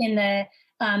nose in the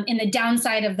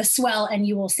downside of the swell and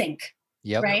you will sink.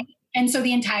 Yep. Right. And so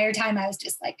the entire time I was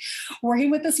just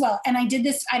working with the swell. And I did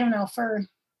this, I don't know, for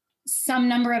some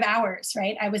number of hours,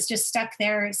 right? I was just stuck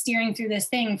there steering through this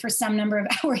thing for some number of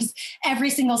hours,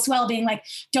 every single swell being like,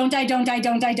 don't die, don't die,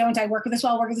 don't die, don't die, work with the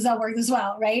swell, work with the swell, work with the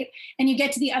swell, right? And you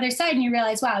get to the other side and you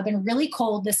realize, wow, I've been really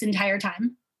cold this entire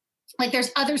time.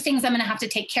 There's other things I'm going to have to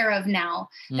take care of now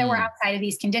that were outside of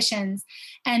these conditions.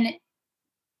 And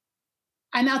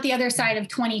I'm out the other side of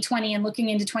 2020 and looking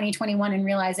into 2021 and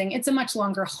realizing it's a much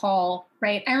longer haul,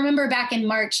 right? I remember back in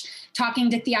March talking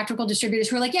to theatrical distributors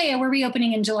who were like, yeah, we're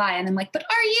reopening in July. And I'm like, but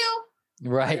are you?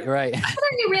 Right. But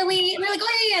are you really? And they're like,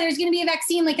 oh yeah, there's going to be a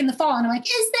vaccine like in the fall. And I'm like,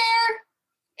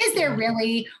 is there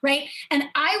really? Right. And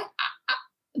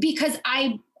because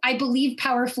I believe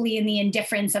powerfully in the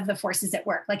indifference of the forces at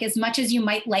work. Like as much as you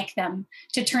might like them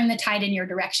to turn the tide in your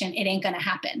direction, it ain't going to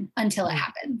happen until it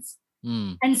happens.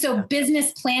 And so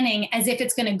business planning as if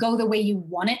it's going to go the way you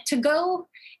want it to go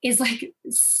is like,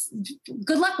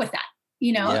 good luck with that,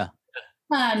 you know?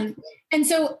 Yeah. And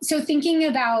so thinking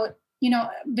about,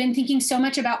 been thinking so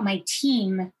much about my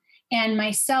team and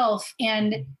myself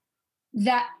and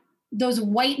that those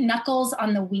white knuckles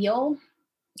on the wheel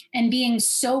and being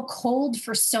so cold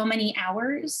for so many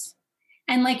hours.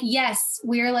 And like, yes,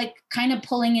 we're like kind of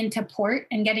pulling into port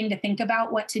and getting to think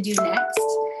about what to do next.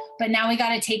 But now we got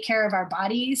to take care of our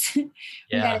bodies. We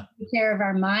got to take care of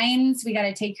our minds. We got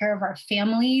to take care of our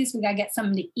families. We got to get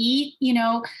something to eat,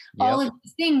 all of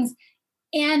these things.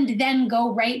 And then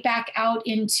go right back out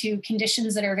into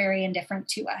conditions that are very indifferent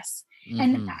to us.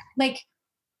 And like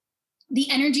the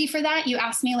energy for that, you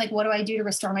asked me, like, what do I do to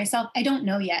restore myself? I don't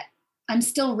know yet. I'm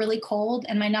still really cold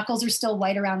and my knuckles are still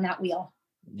white around that wheel.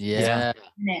 Yeah.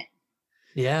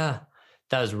 Yeah.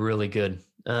 That was really good.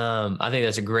 I think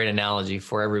that's a great analogy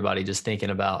for everybody just thinking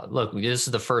about, look, this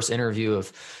is the first interview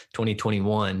of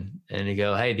 2021 and you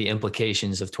go, hey, the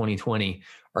implications of 2020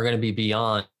 are going to be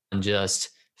beyond just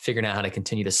figuring out how to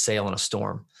continue to sail in a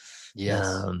storm.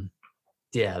 Yes.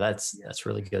 Yeah, that's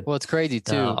really good. Well, it's crazy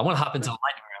too. I want to hop into the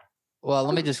lightning round. Well,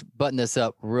 let me just button this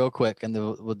up real quick and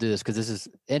then we'll do this because this is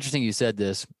interesting. You said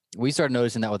this. We started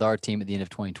noticing that with our team at the end of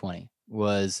 2020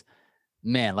 was,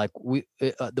 man, like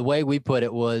the way we put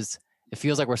it was, it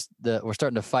feels like we're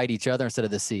starting to fight each other instead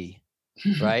of the sea,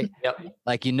 right? Yep.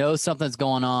 Like, something's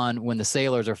going on when the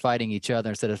sailors are fighting each other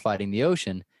instead of fighting the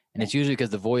ocean. And it's usually because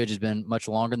the voyage has been much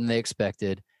longer than they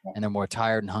expected and they're more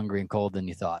tired and hungry and cold than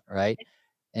you thought, right?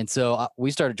 And so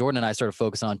Jordan and I started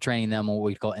focusing on training them on what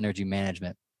we call energy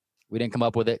management. We didn't come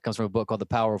up with it. It comes from a book called The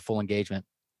Power of Full Engagement.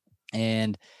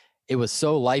 And it was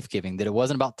so life-giving that it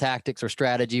wasn't about tactics or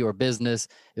strategy or business.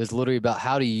 It was literally about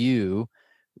how do you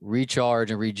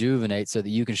recharge and rejuvenate so that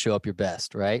you can show up your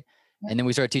best, right? And then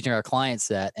we started teaching our clients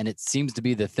that, and it seems to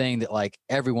be the thing that like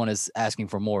everyone is asking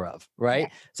for more of, right?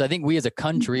 Yeah. So I think we as a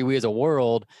country, we as a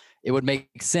world, it would make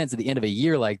sense at the end of a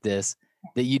year like this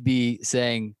that you'd be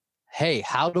saying, hey,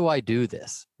 how do I do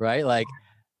this, right? Like,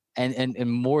 and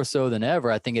more so than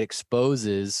ever, I think it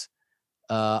exposes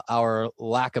our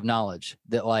lack of knowledge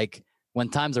that like when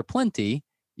times are plenty,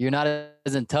 you're not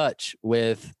as in touch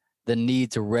with the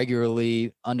need to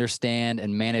regularly understand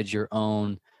and manage your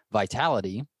own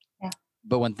vitality. Yeah.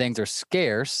 But when things are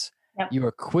scarce, you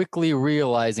are quickly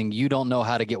realizing you don't know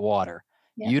how to get water.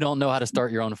 Yeah. You don't know how to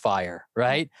start your own fire,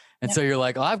 right? And so you're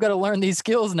like, oh, I've got to learn these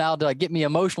skills now to get me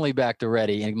emotionally back to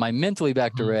ready and my mentally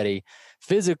back to ready,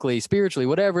 physically, spiritually,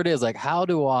 whatever it is. Like, how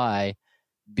do I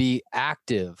be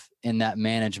active in that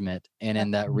management and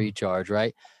in that recharge,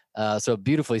 right? So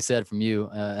beautifully said from you.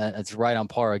 It's right on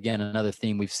par. Again, another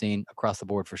theme we've seen across the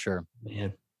board for sure.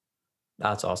 Man,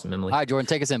 that's awesome, Emily. All right, Jordan,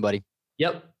 take us in, buddy.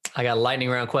 Yep. I got lightning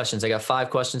round questions. I got 5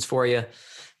 questions for you.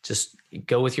 Just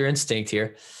go with your instinct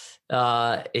here.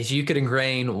 If you could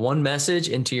ingrain one message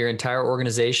into your entire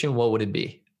organization, what would it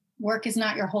be? Work is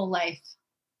not your whole life.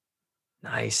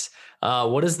 Nice.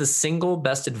 What is the single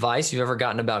best advice you've ever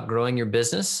gotten about growing your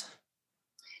business?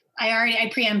 I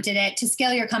preempted it. To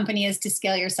scale your company is to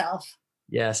scale yourself.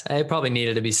 Yes. It probably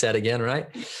needed to be said again, right?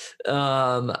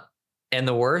 And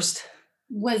the worst?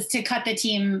 Was to cut the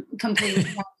team completely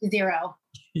down to 0.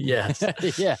 Yes.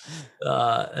 Yeah.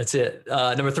 That's it.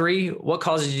 Number 3, what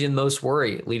causes you the most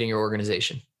worry leading your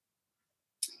organization?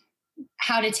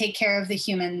 How to take care of the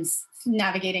humans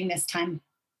navigating this time.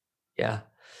 Yeah.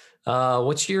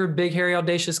 What's your big, hairy,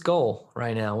 audacious goal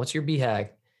right now? What's your BHAG?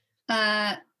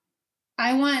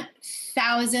 I want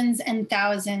thousands and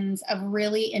thousands of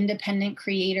really independent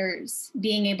creators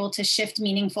being able to shift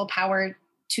meaningful power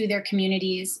to their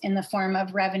communities in the form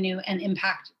of revenue and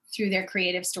impact through their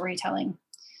creative storytelling.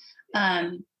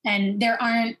 And there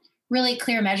aren't really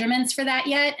clear measurements for that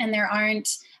yet. And there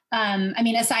aren't,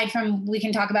 aside from we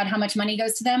can talk about how much money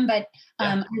goes to them, but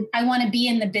I want to be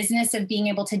in the business of being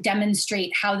able to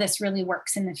demonstrate how this really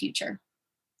works in the future.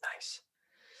 Nice.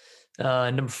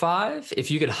 Number 5, if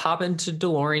you could hop into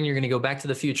DeLorean, you're going to go back to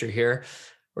the future here.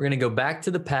 We're going to go back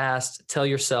to the past, tell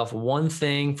yourself one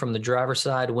thing from the driver's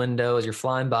side window as you're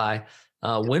flying by.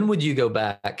 When would you go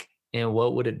back and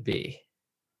what would it be?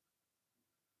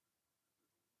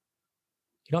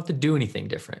 You don't have to do anything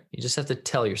different. You just have to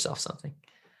tell yourself something.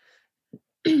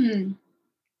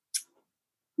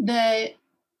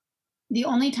 The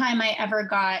only time I ever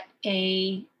got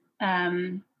a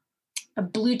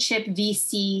blue chip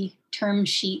VC term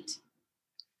sheet,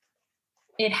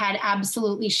 it had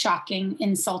absolutely shocking,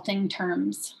 insulting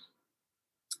terms.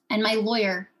 And my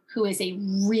lawyer, who is a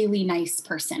really nice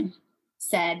person,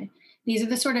 said, these are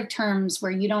the sort of terms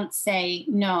where you don't say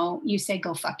no, you say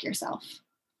go fuck yourself.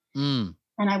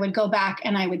 And I would go back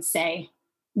and I would say,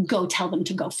 go tell them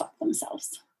to go fuck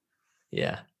themselves.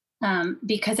 Yeah.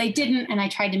 Because I didn't, and I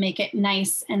tried to make it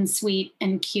nice and sweet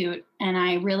and cute. And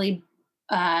I really,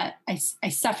 I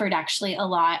suffered actually a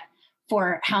lot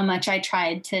for how much I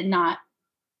tried to not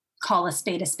call a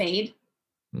spade a spade.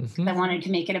 Mm-hmm. I wanted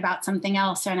to make it about something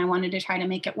else, and I wanted to try to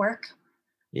make it work.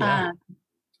 Yeah.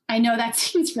 I know that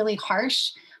seems really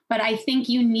harsh, but I think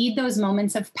you need those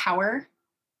moments of power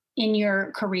in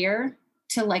your career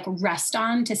to like rest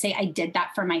on, to say, I did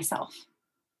that for myself.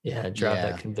 Yeah. Drive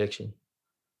that conviction.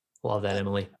 Love that,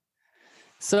 Emily.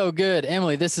 So good.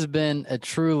 Emily, this has been a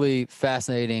truly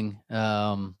fascinating,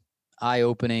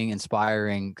 eye-opening,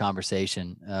 inspiring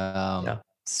conversation.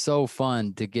 So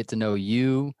fun to get to know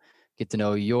you, get to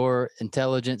know your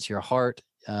intelligence, your heart,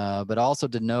 but also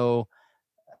to know,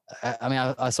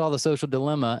 I saw the social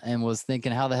dilemma and was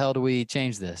thinking, how the hell do we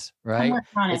change this? Right?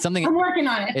 I'm working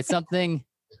on it. It's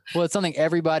something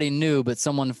everybody knew, but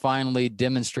someone finally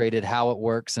demonstrated how it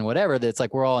works and whatever. That's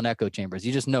like, we're all in echo chambers.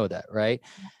 You just know that, right?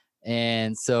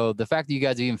 And so the fact that you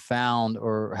guys have even found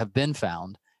or have been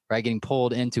found, right, getting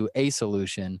pulled into a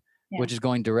solution, which is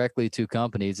going directly to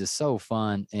companies, is so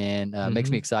fun and makes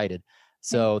me excited.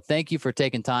 So thank you for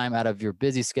taking time out of your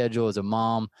busy schedule as a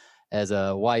mom, as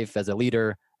a wife, as a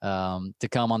leader, to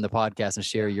come on the podcast and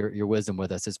share your wisdom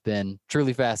with us. It's been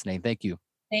truly fascinating. Thank you.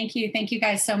 Thank you. Thank you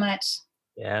guys so much.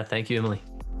 Yeah. Thank you, Emily.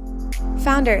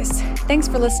 Founders, thanks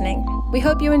for listening. We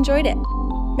hope you enjoyed it.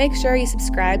 Make sure you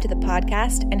subscribe to the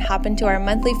podcast and hop into our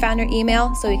monthly founder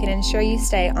email so we can ensure you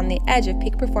stay on the edge of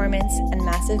peak performance and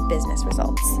massive business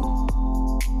results.